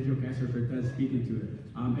Alexandria Ocasio-Cortez does speak into it.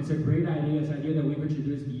 It's a great idea. It's an idea that we've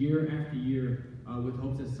introduced year after year with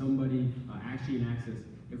hopes that somebody actually enacts this.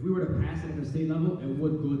 If we were to pass it at the state level, it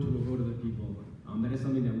would go to a vote of the people. That is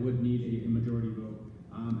something that would need a majority vote.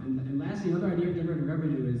 And lastly, another idea of generating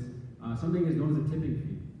revenue is something is known as a tipping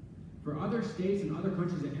fee. For other states and other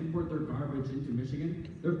countries that import their garbage into Michigan,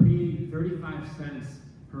 they're paying 35 cents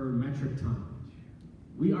per metric ton.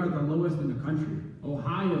 We are the lowest in the country.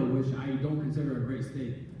 Ohio, which I don't consider a great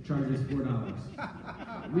state, charges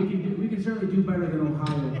 $4. We can certainly do better than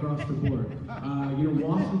Ohio across the board.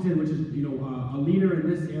 Washington, which is a leader in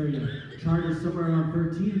this area, charges somewhere around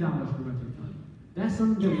 $13 per metric ton. That's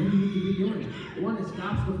something that we need to be doing. One, it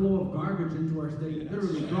stops the flow of garbage into our state,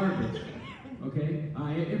 literally garbage. Okay,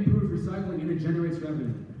 it improves recycling and it generates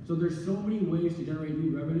revenue. So there's so many ways to generate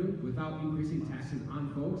new revenue without increasing taxes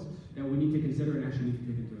on folks that we need to consider and actually need to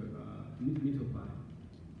take into need to apply.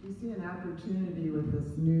 We see an opportunity with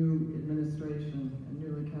this new administration and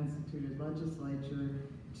newly constituted legislature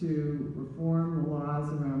to reform the laws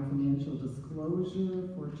around financial disclosure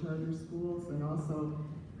for charter schools and also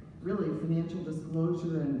really financial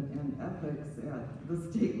disclosure and ethics at the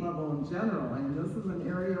state level in general. And this is an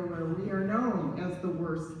area where we are known as the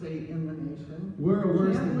worst state in the nation. We're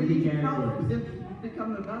worse in many categories.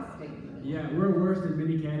 Become the best state in the nation. Yeah, we're worst in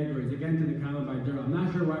many categories. Again, to the comment by Daryl, I'm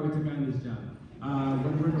not sure why we took on this job.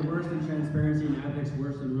 We're the worst in transparency and ethics,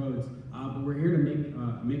 worse in roads. But we're here to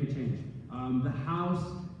make a change. The House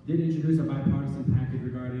did introduce a bipartisan package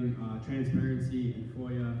regarding transparency and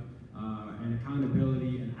FOIA and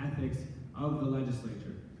accountability and ethics of the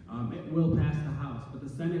legislature. It will pass the House, but the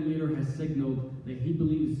Senate leader has signaled that he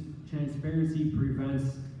believes transparency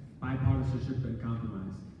prevents bipartisanship and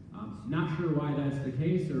compromise. Not sure why that's the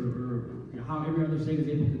case or how every other state is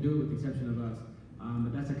able to do it with the exception of us,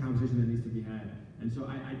 but that's a conversation that needs to be had. And so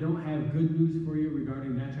I don't have good news for you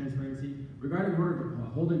regarding that transparency. Regarding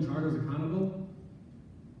holding charters accountable,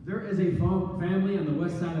 there is a family on the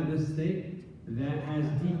west side of this state that has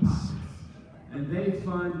deep pockets. And they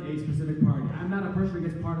fund a specific party. I'm not a person that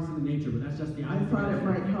gets partisan in nature, but that's just the I thought it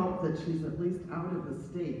might help that she's at least out of the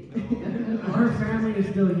state. Her family is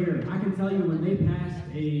still here. I can tell you when they passed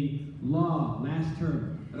a law last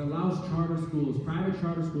term that allows charter schools, private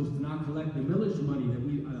charter schools, to now collect the millage money that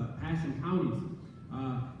we pass in counties,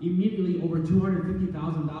 immediately over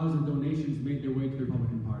 $250,000 in donations made their way to the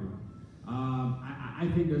Republican Party. I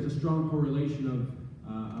think there's a strong correlation of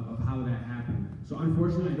how that happened. So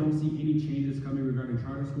unfortunately, I don't see any changes coming regarding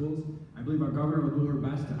charter schools. I believe our governor will do her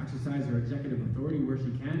best to exercise her executive authority where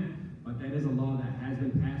she can, but that is a law that has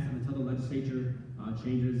been passed, and until the legislature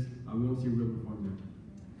changes, we won't see real reform there.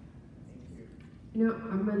 You know,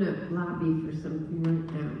 I'm going to lobby for something right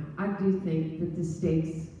now. I do think that the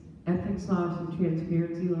state's ethics laws and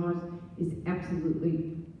transparency laws is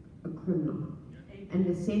absolutely a criminal. And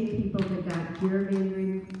the same people that got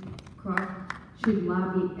gerrymandering crossed should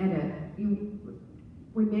lobby at it.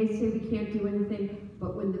 We may say we can't do anything,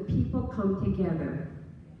 but when the people come together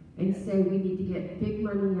and say we need to get big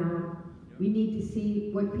money out, we need to see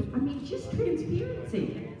what, I mean, just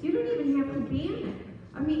transparency. You don't even have to ban it.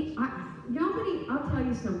 I mean, nobody, I'll tell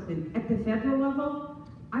you something, at the federal level,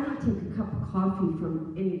 I don't take a cup of coffee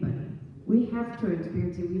from anybody. We have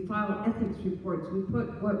transparency, we file ethics reports, we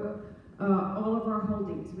put what, all of our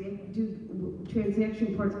holdings, we have to do transaction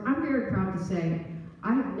reports. I'm very proud to say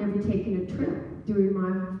I have never taken a trip during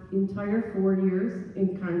my entire 4 years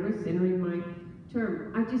in Congress, entering my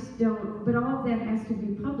term. I just don't, but all of that has to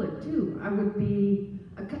be public too. I would be,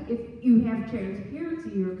 if you have transparency,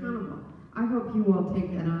 you're accountable. I hope you all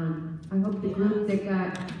take that on. I hope the group that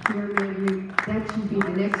got gerrymandering, that should be the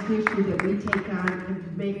next issue that we take on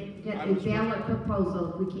and get a ballot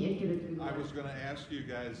proposal if we can't get it through. I was going to ask you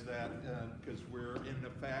guys that because we're in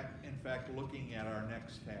fact looking at our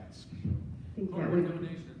next task. I think that would,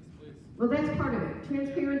 donations, please. Well, that's part of it.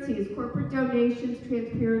 Transparency is corporate donations,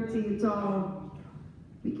 transparency, it's all,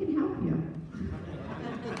 we can help you.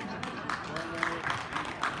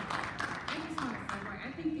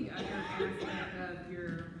 I think the other aspect of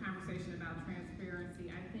your conversation about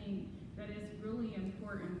transparency, I think that it's really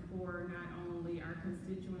important for not only our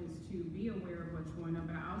constituents to be aware of what's going on,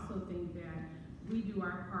 but I also think that we do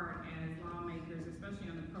our part as lawmakers,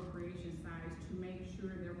 especially on the appropriation side, to make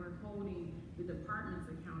sure that we're holding the departments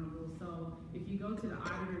accountable. So if you go to the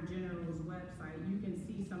Auditor General's website, you can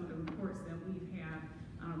see some of the reports that we have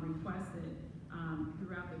requested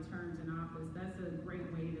throughout the terms in office. That's a great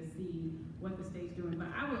way to see what the state's doing. But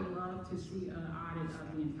I would love to see an audit of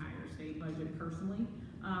the entire state budget personally.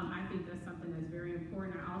 I think that's something that's very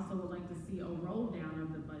important. I also would like to see a roll down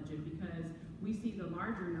of the budget because we see the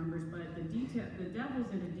larger numbers, but the devil's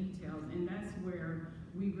in the details, and that's where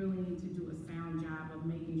we really need to do a sound job of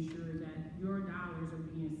making sure that your dollars are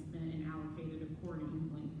being spent and allocated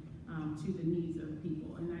accordingly to the needs of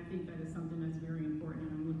people. And I think that is something that's very important,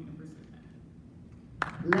 and I'm looking to pursue that.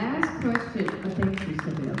 Last question, thank you,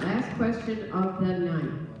 Sylvia. Last question of the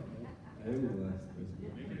night. I am the last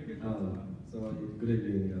question. So, good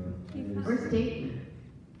evening. Or statement.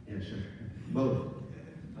 Yeah, sure. Both.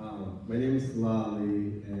 My name is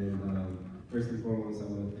Ali, and first and foremost, I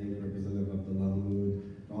want to thank Representative Abdullah Hammoud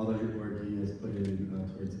for all the work he has put in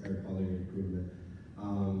towards air quality improvement.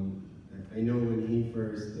 I know when he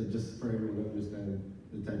first, just for everyone to understand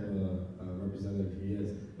the type of representative he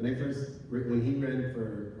is, when he ran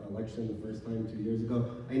for election the first time 2 years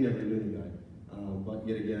ago, I never knew the guy. But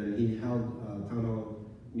yet again, he held a town hall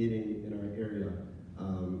meeting in our area,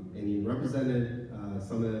 and he represented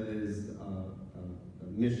some of his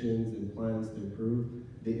missions and plans to improve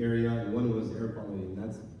the area, and one was air quality, and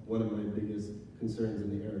that's one of my biggest concerns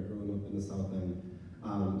in the area growing up in the South End.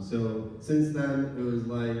 So since then, it was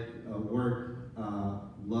like work,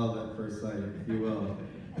 love at first sight, if you will.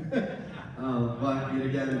 But yet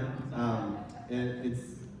again,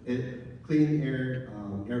 clean air,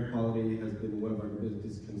 air quality has been one of our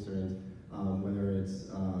biggest concerns, whether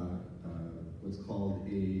it's what's called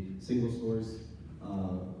a single source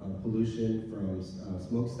pollution from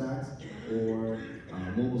smokestacks or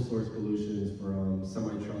mobile source pollutions from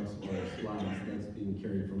semi-trucks or slabs that's being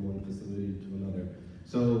carried from one facility to another.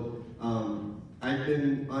 So I've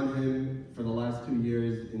been on him for the last 2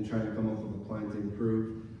 years in trying to come up with a plan to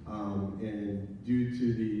improve, and due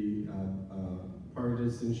to the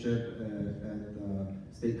partisanship at the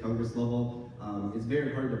state Congress level, it's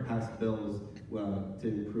very hard to pass bills to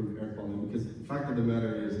improve air quality, because the fact of the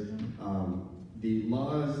matter is the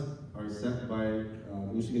laws are set by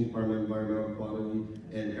the Michigan Department of Environmental Quality,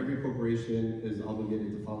 and every corporation is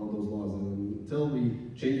obligated to follow those laws. And until we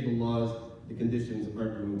change the laws, the conditions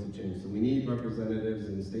aren't going to change. So we need representatives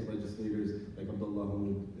and state legislators like Abdullah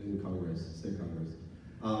in Congress, state Congress.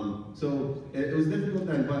 So it was difficult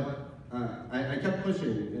then, but I kept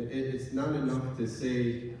pushing. It's not enough to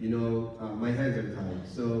say, you know, my hands are tied.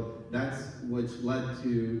 So that's which led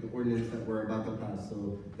to the ordinance that we're about to pass.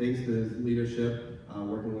 So thanks to his leadership,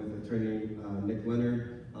 working with Attorney Nick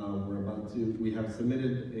Leonard, we have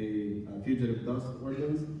submitted a fugitive dust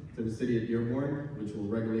ordinance to the city of Dearborn, which will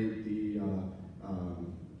regulate the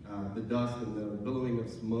dust and the billowing of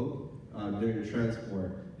smoke during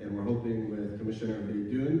transport. And we're hoping with Commissioner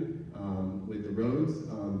Baydoun, with the roads,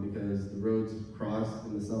 because the roads cross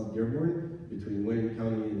in the South Dearborn between Wayne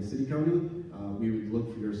County and City County, we would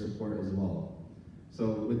look for your support as well.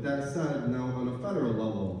 So with that said, now on a federal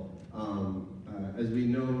level, as we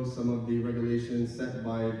know, some of the regulations set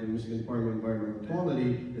by the Michigan Department of Environmental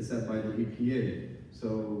Quality is set by the EPA.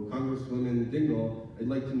 So Congresswoman Dingell, I'd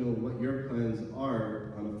like to know what your plans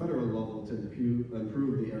are on a federal level to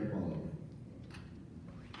improve the air quality.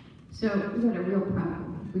 So we had a real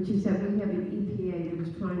problem, which is that we have an EPA that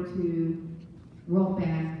was trying to roll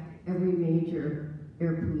back every major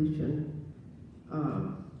air pollution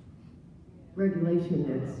regulation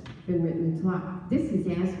that's been written into law. This is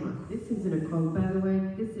asthma. This isn't a cold, by the way.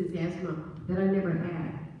 This is asthma that I never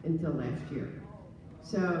had until last year.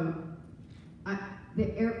 So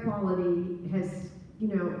the air quality has, you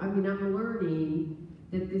know, I mean, I'm learning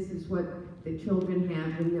that this is what the children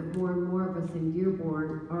have, and that more and more of us in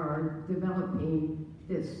Dearborn are developing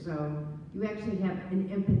this. So you actually have an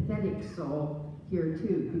empathetic soul here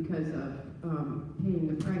too, because of paying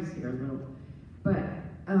the price here a little. But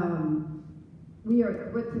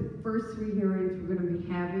with the first 3 hearings we're going to be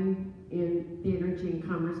having in the Energy and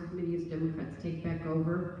Commerce Committee as Democrats take back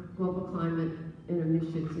over, global climate and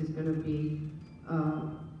emissions is going to be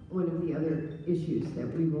one of the other issues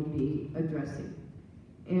that we will be addressing.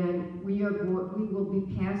 And we will be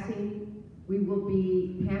passing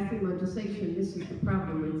legislation. This is the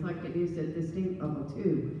problem. It's like it is at the state level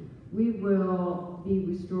too. We will be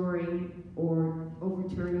restoring or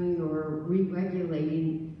overturning or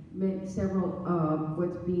re-regulating several of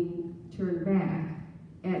what's being turned back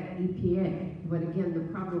at EPA. But again, the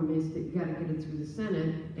problem is that you got to get it through the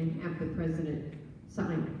Senate and have the president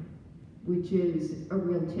sign it, which is a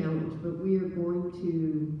real challenge. But we are going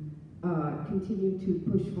to continue to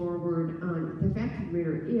push forward on. The fact of the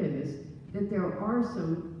matter is that there are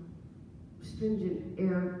some stringent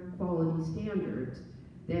air quality standards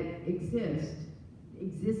that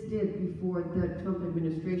existed before the Trump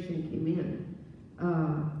administration came in,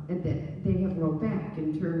 and that they have rolled back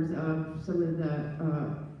in terms of some of the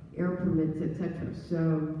air permits, etc.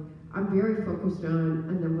 So I'm very focused on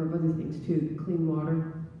a number of other things too, clean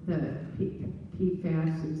water, the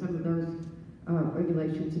PFAS, and some of those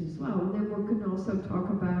regulations as well. And then we can also talk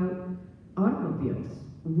about automobiles,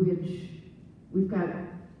 which we've got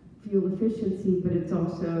fuel efficiency, but it's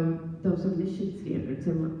also those emission standards,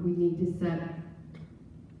 and we need to set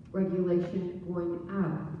regulation going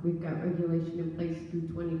out. We've got regulation in place through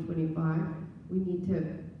 2025. We need to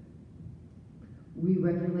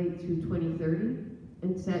re-regulate through 2030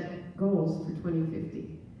 and set goals for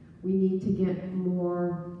 2050. We need to get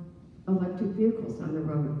more electric vehicles on the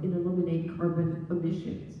road and eliminate carbon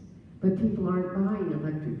emissions. But people aren't buying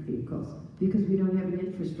electric vehicles because we don't have an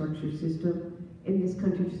infrastructure system in this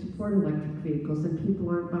country to support electric vehicles, and people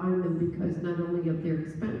aren't buying them because not only of their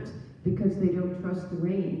expense, because they don't trust the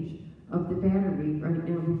range of the battery right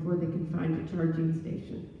now before they can find a charging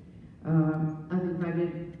station. I've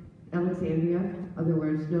invited Alexandria,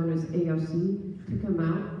 otherwise known as AOC, to come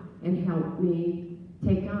out and help me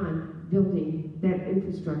take on building that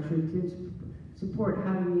infrastructure to support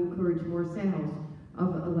how do we encourage more sales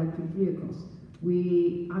of electric vehicles.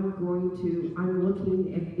 I'm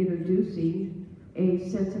looking at introducing a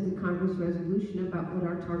sense of the Congress resolution about what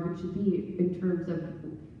our target should be in terms of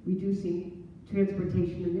reducing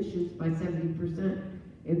transportation emissions by 70%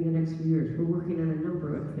 in the next few years. We're working on a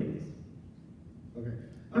number of things. Okay.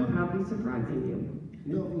 I'm probably surprising you.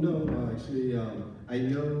 No, actually, I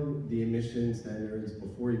know the emission standards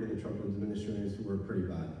before even the Trump administration were pretty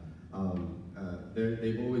bad.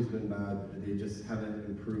 They've always been bad, they just haven't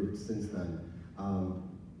improved since then.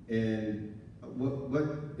 And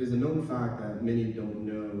what is a known fact that many don't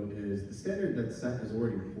know is the standard that's set is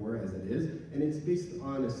already poor as it is, and it's based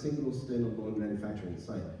on a single standalone manufacturing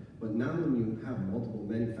site. But now when you have multiple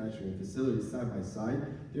manufacturing facilities side by side,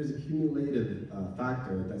 there's a cumulative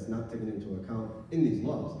factor that's not taken into account in these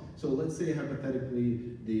laws. So let's say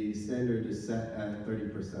hypothetically the standard is set at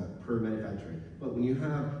 30% per manufacturing. But when you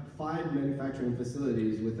have 5 manufacturing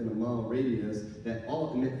facilities within a mile radius that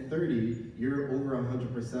all emit 30, you're over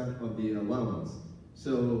 100% of the allowance.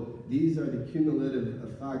 So these are the cumulative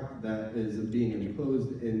effect that is being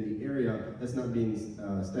imposed in the area that's not being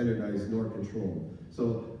standardized nor controlled.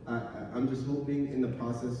 So I'm just hoping in the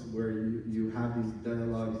process where you have these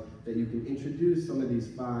dialogues that you can introduce some of these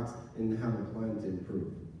facts and have a plan to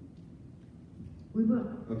improve. We will.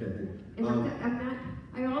 Okay, thank you. And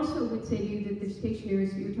I also would say to you that the stationary,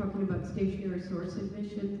 so you're talking about stationary source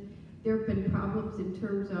emissions, there have been problems in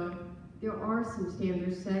terms of, there are some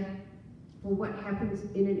standards set for what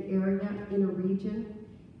happens in an area, in a region,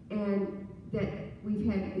 and that we've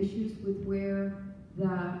had issues with where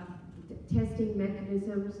the testing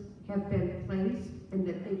mechanisms have been placed and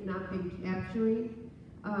that they've not been capturing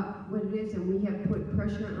what it is, and we have put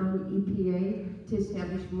pressure on the EPA to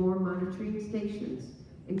establish more monitoring stations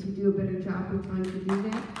and to do a better job of trying to do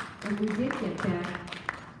that. And we did get that.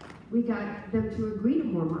 We got them to agree to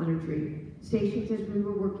more monitoring stations as we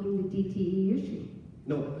were working the DTE issue.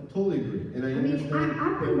 No, I totally agree, and I understand.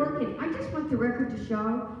 I've been working, I just want the record to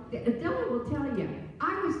show that Abdullah will tell you,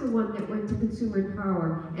 I was the one that went to Consumer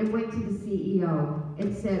Power and went to the CEO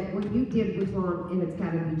and said, what you did was wrong and it's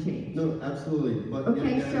got to be changed. No, absolutely. But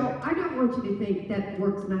okay, so I don't want you to think that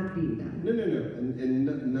work's not being done. No,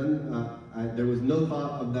 and none. There was no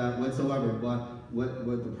thought of that whatsoever. But what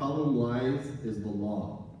the problem lies is the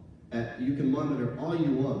law. You can monitor all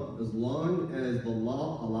you want as long as the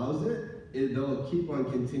law allows it. They'll keep on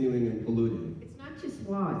continuing and polluting. It's not just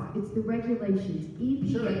laws, it's the regulations.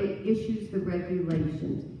 EPA issues the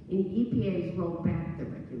regulations, and EPA's rolled back the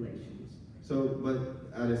regulations. So,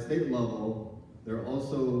 but at a state level, there are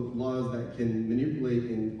also laws that can manipulate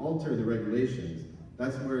and alter the regulations.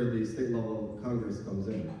 That's where the state level Congress comes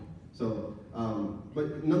in. So,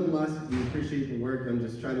 but nonetheless, we appreciate the work. I'm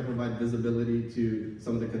just trying to provide visibility to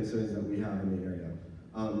some of the concerns that we have in the area.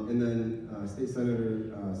 And then State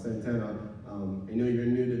Senator Santana, I know you're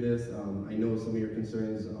new to this. I know some of your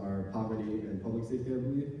concerns are poverty and public safety, I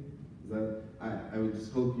believe. I would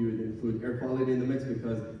just hope you would include air quality in the mix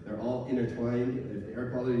because they're all intertwined. If the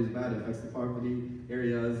air quality is bad, it affects the poverty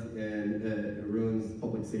areas and it ruins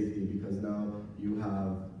public safety because now you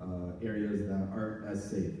have areas that aren't as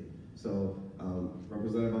safe. So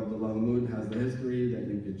Representative Abdullah Hammoud has the history that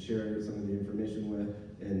you could share some of the information with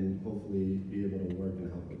and hopefully be able to work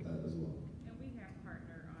and help with that as well. And we have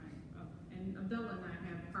partner on, and Abdullah and I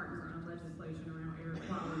have partner on legislation around air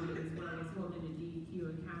quality as well as holding the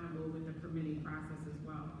DEQ accountable with the permitting process as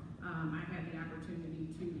well. I had the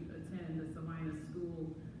opportunity to attend the Salina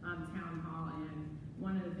School town hall, and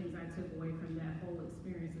one of the things I took away from that whole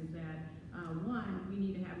experience is that one, we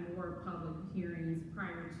need to have more public hearings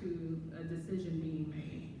prior to a decision being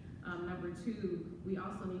made. Number two, we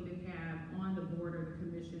also need to have on the board or the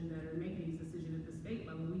commission that are making these decisions at the state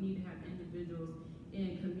level, we need to have individuals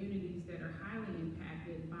in communities that are highly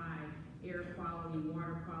impacted by air quality,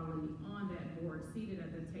 water quality on that board, seated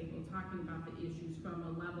at the table, talking about the issues from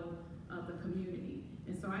a level of the community.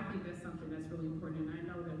 And so I think that's something that's really important, and I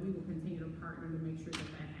know that we will continue to partner to make sure that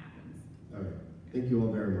that happens. All right. Thank you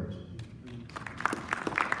all very much.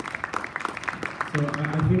 So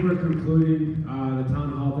I think we're concluding the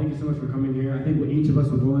town hall. Thank you so much for coming here. I think each of us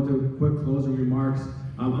will go into quick closing remarks.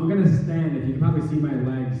 I'm going to stand. If you can probably see my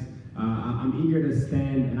legs, I'm eager to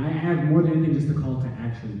stand. And I have more than anything just a call to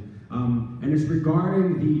action. And it's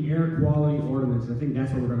regarding the air quality ordinance. I think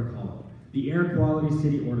that's what we're going to call it. The air quality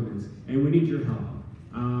city ordinance. And we need your help.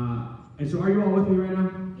 And so are you all with me right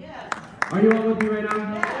now? Yes. Are you all with me right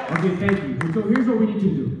now? Yes. Okay, thank you. And so here's what we need to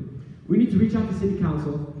do. We need to reach out to city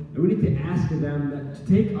council. And we need to ask them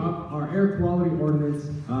to take up our air quality ordinance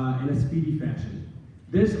in a speedy fashion.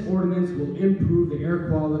 This ordinance will improve the air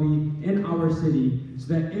quality in our city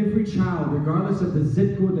so that every child, regardless of the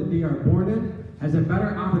zip code that they are born in, has a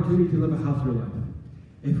better opportunity to live a healthier life.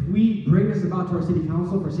 If we bring this about to our city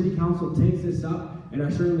council, if our city council takes this up, and I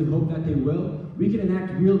certainly hope that they will, we can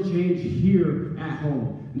enact real change here at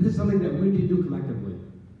home. And this is something that we need to do collectively.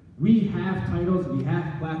 We have titles, we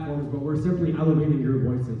have platforms, but we're simply elevating your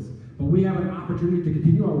voices. But we have an opportunity to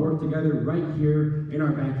continue our work together right here in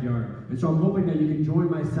our backyard. And so I'm hoping that you can join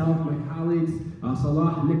myself, my colleagues,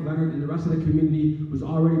 Salah, Nick Leonard, and the rest of the community who's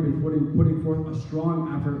already been putting forth a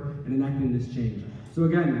strong effort in enacting this change. So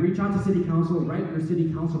again, reach out to city council, write your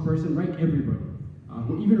city council person, write everybody,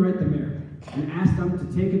 even write the mayor, and ask them to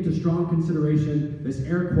take into strong consideration this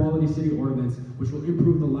air quality city ordinance, which will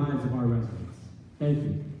improve the lives of our residents. Thank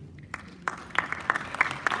you.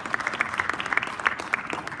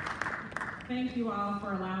 Thank you all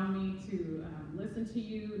for allowing me to listen to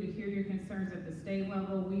you, to hear your concerns at the state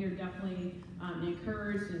level. We are definitely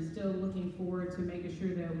encouraged and still looking forward to making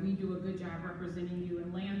sure that we do a good job representing you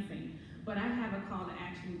in Lansing. But I have a call to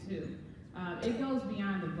action too. It goes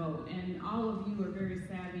beyond the vote, and all of you are very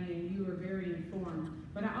savvy and you are very informed.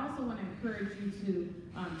 But I also want to encourage you to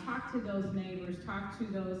talk to those neighbors, talk to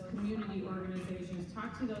those community organizations,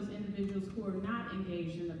 talk to those individuals who are not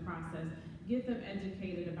engaged in the process. Get them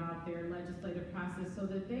educated about their legislative process so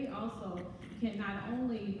that they also can not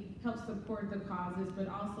only help support the causes, but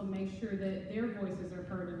also make sure that their voices are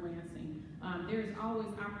heard in Lansing. There's always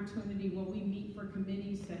opportunity when we meet for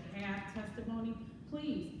committees to have testimony.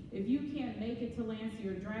 Please, if you can't make it to Lansing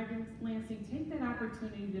or drive in Lansing, take that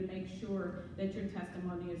opportunity to make sure that your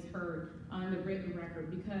testimony is heard on the written record,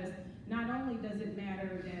 because not only does it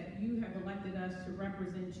matter that you have elected us to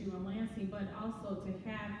represent you in Lansing, but also to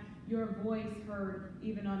have your voice heard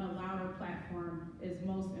even on a louder platform is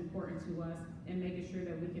most important to us, and making sure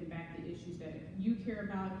that we can back the issues that you care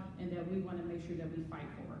about and that we want to make sure that we fight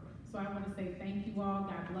for. So I want to say thank you all,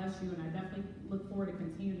 God bless you, and I definitely look forward to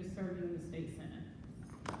continue to serve you in the state Senate.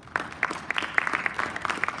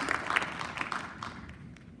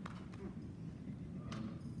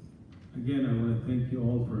 Again, I want to thank you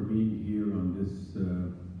all for being here on this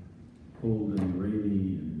cold and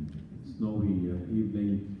rainy and snowy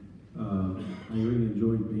evening. I really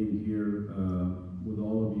enjoyed being here with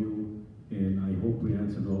all of you, and I hope we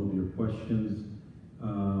answered all of your questions.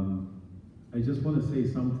 I just want to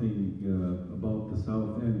say something about the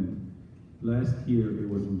South End. Last year, it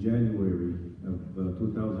was in January of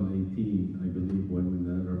 2018, I believe, when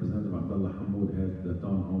Representative Abdullah Hammoud had the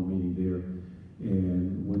town hall meeting there.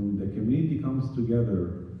 And when the community comes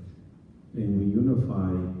together and we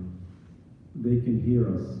unify, they can hear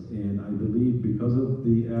us. And I believe because of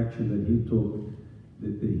the action that he took,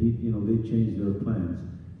 that they changed their plans.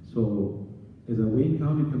 So as a Wayne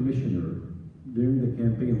County Commissioner, during the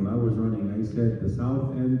campaign when I was running, I said the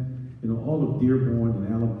South End, all of Dearborn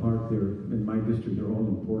and Allen Park, they're in my district, they're all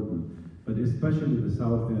important. But especially the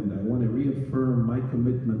South End, I want to reaffirm my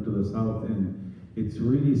commitment to the South End. It's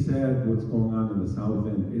really sad what's going on in the South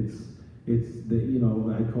End. It's the,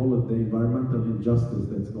 I call it the environmental injustice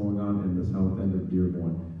that's going on in the South End of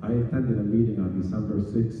Dearborn. I attended a meeting on December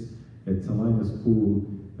 6th at Salinas School.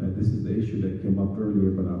 This is the issue that came up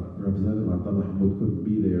earlier, but Representative Abdullah Hammoud couldn't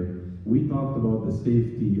be there. We talked about the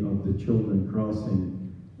safety of the children crossing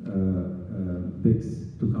Dix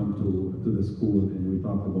to come to the school, and we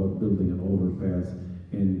talked about building an overpass,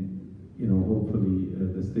 and hopefully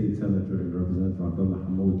the state senator and Representative Abdullah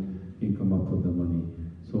Hammoud can come up with the money.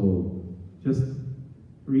 So just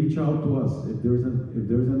reach out to us if there's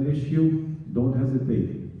an issue. Don't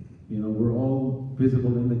hesitate. We're all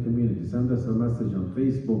visible in the community. Send us a message on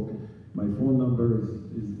Facebook. My phone number is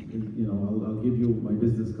I'll give you my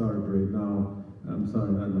business card right now. I'm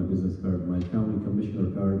sorry, not my business card, my county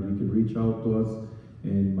commissioner card. You can reach out to us,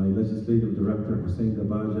 and my legislative director, Hussein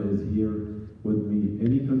Dabaja, is here with me.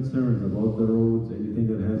 Any concerns about the roads, anything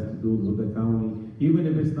that has to do with the county, even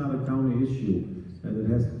if it's not a county issue, and it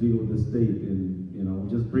has to deal with the state, and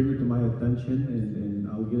just bring it to my attention, and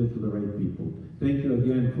I'll get it to the right people. Thank you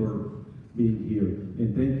again for being here,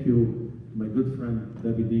 and thank you, my good friend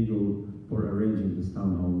Debbie Dingell, for arranging this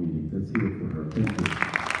town hall meeting. Let's hear it for her. Thank you.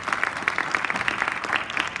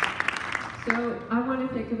 So I want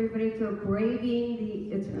to thank everybody for braving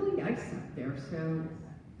it's really nice up there, so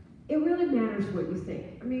it really matters what you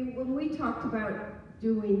think. I mean, when we talked about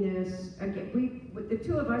doing this, again, the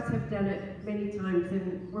two of us have done it many times,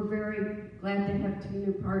 and we're very glad to have two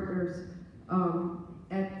new partners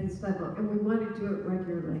at this level, and we want to do it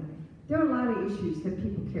regularly. There are a lot of issues that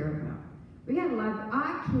people care about. We got a lot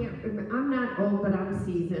I can't remember, I'm not old, but I'm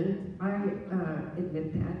seasoned, I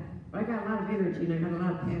admit that, but I got a lot of energy and I got a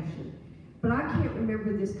lot of passion. But I can't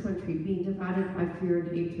remember this country being divided by fear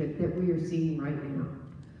and hatred that we are seeing right now.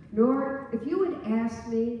 Nor, if you would ask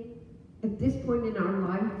me at this point in our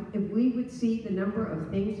life, if we would see the number of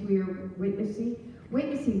things we are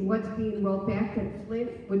witnessing what's being rolled back, that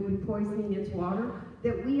Flint would be poisoning its water,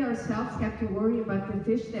 that we ourselves have to worry about the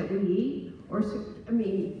fish that we eat,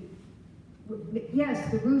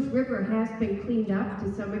 yes, the Rouge River has been cleaned up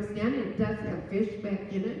to some extent, it does have fish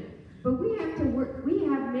back in it, but we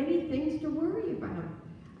have many things to worry about.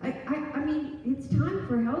 I mean, it's time time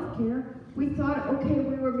for health care. We thought, okay,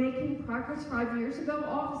 we were making progress 5 years ago.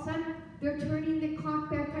 All of a sudden, they're turning the clock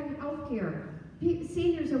back on health care.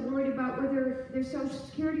 Seniors are worried about whether their Social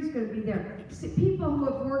Security is going to be there. People who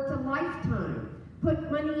have worked a lifetime,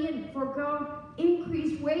 put money in, forego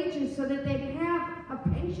increased wages so that they'd have a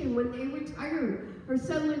pension when they retire, are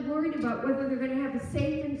suddenly worried about whether they're going to have a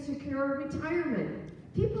safe and secure retirement.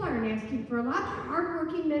 People aren't asking for a lot.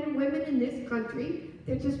 Hardworking men and women in this country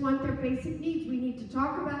that just want their basic needs. We need to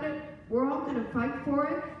talk about it. We're all going to fight for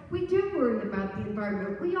it. We do worry about the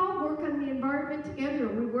environment. We all work on the environment together.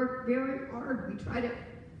 We work very hard.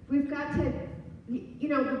 We've got to, you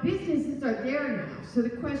know, the businesses are there now. So the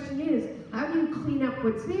question is, how do you clean up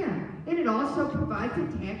what's there? And it also provides a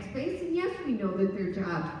tax base. And yes, we know that they're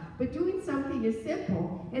jobs. But doing something as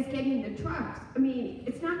simple as getting the trucks, I mean,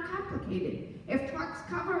 it's not complicated. If trucks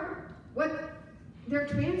cover what they're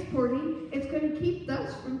transporting, it's going to keep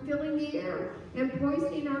dust from filling the air and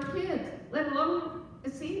poisoning our kids, let alone a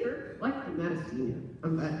senior. Like, I'm not a senior,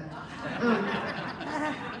 I'm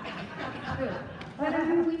but I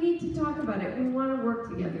mean, we need to talk about it. We want to work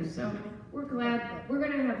together. So we're glad. We're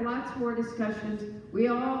going to have lots more discussions. We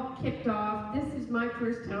all kicked off. This is my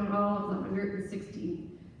first town hall of the 116.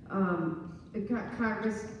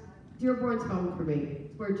 Congress, Dearborn's home for me.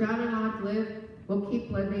 It's where John and I live. We'll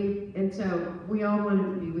keep living, and so we all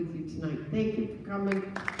wanted to be with you tonight. Thank you for coming.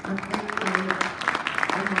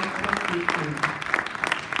 Thank you.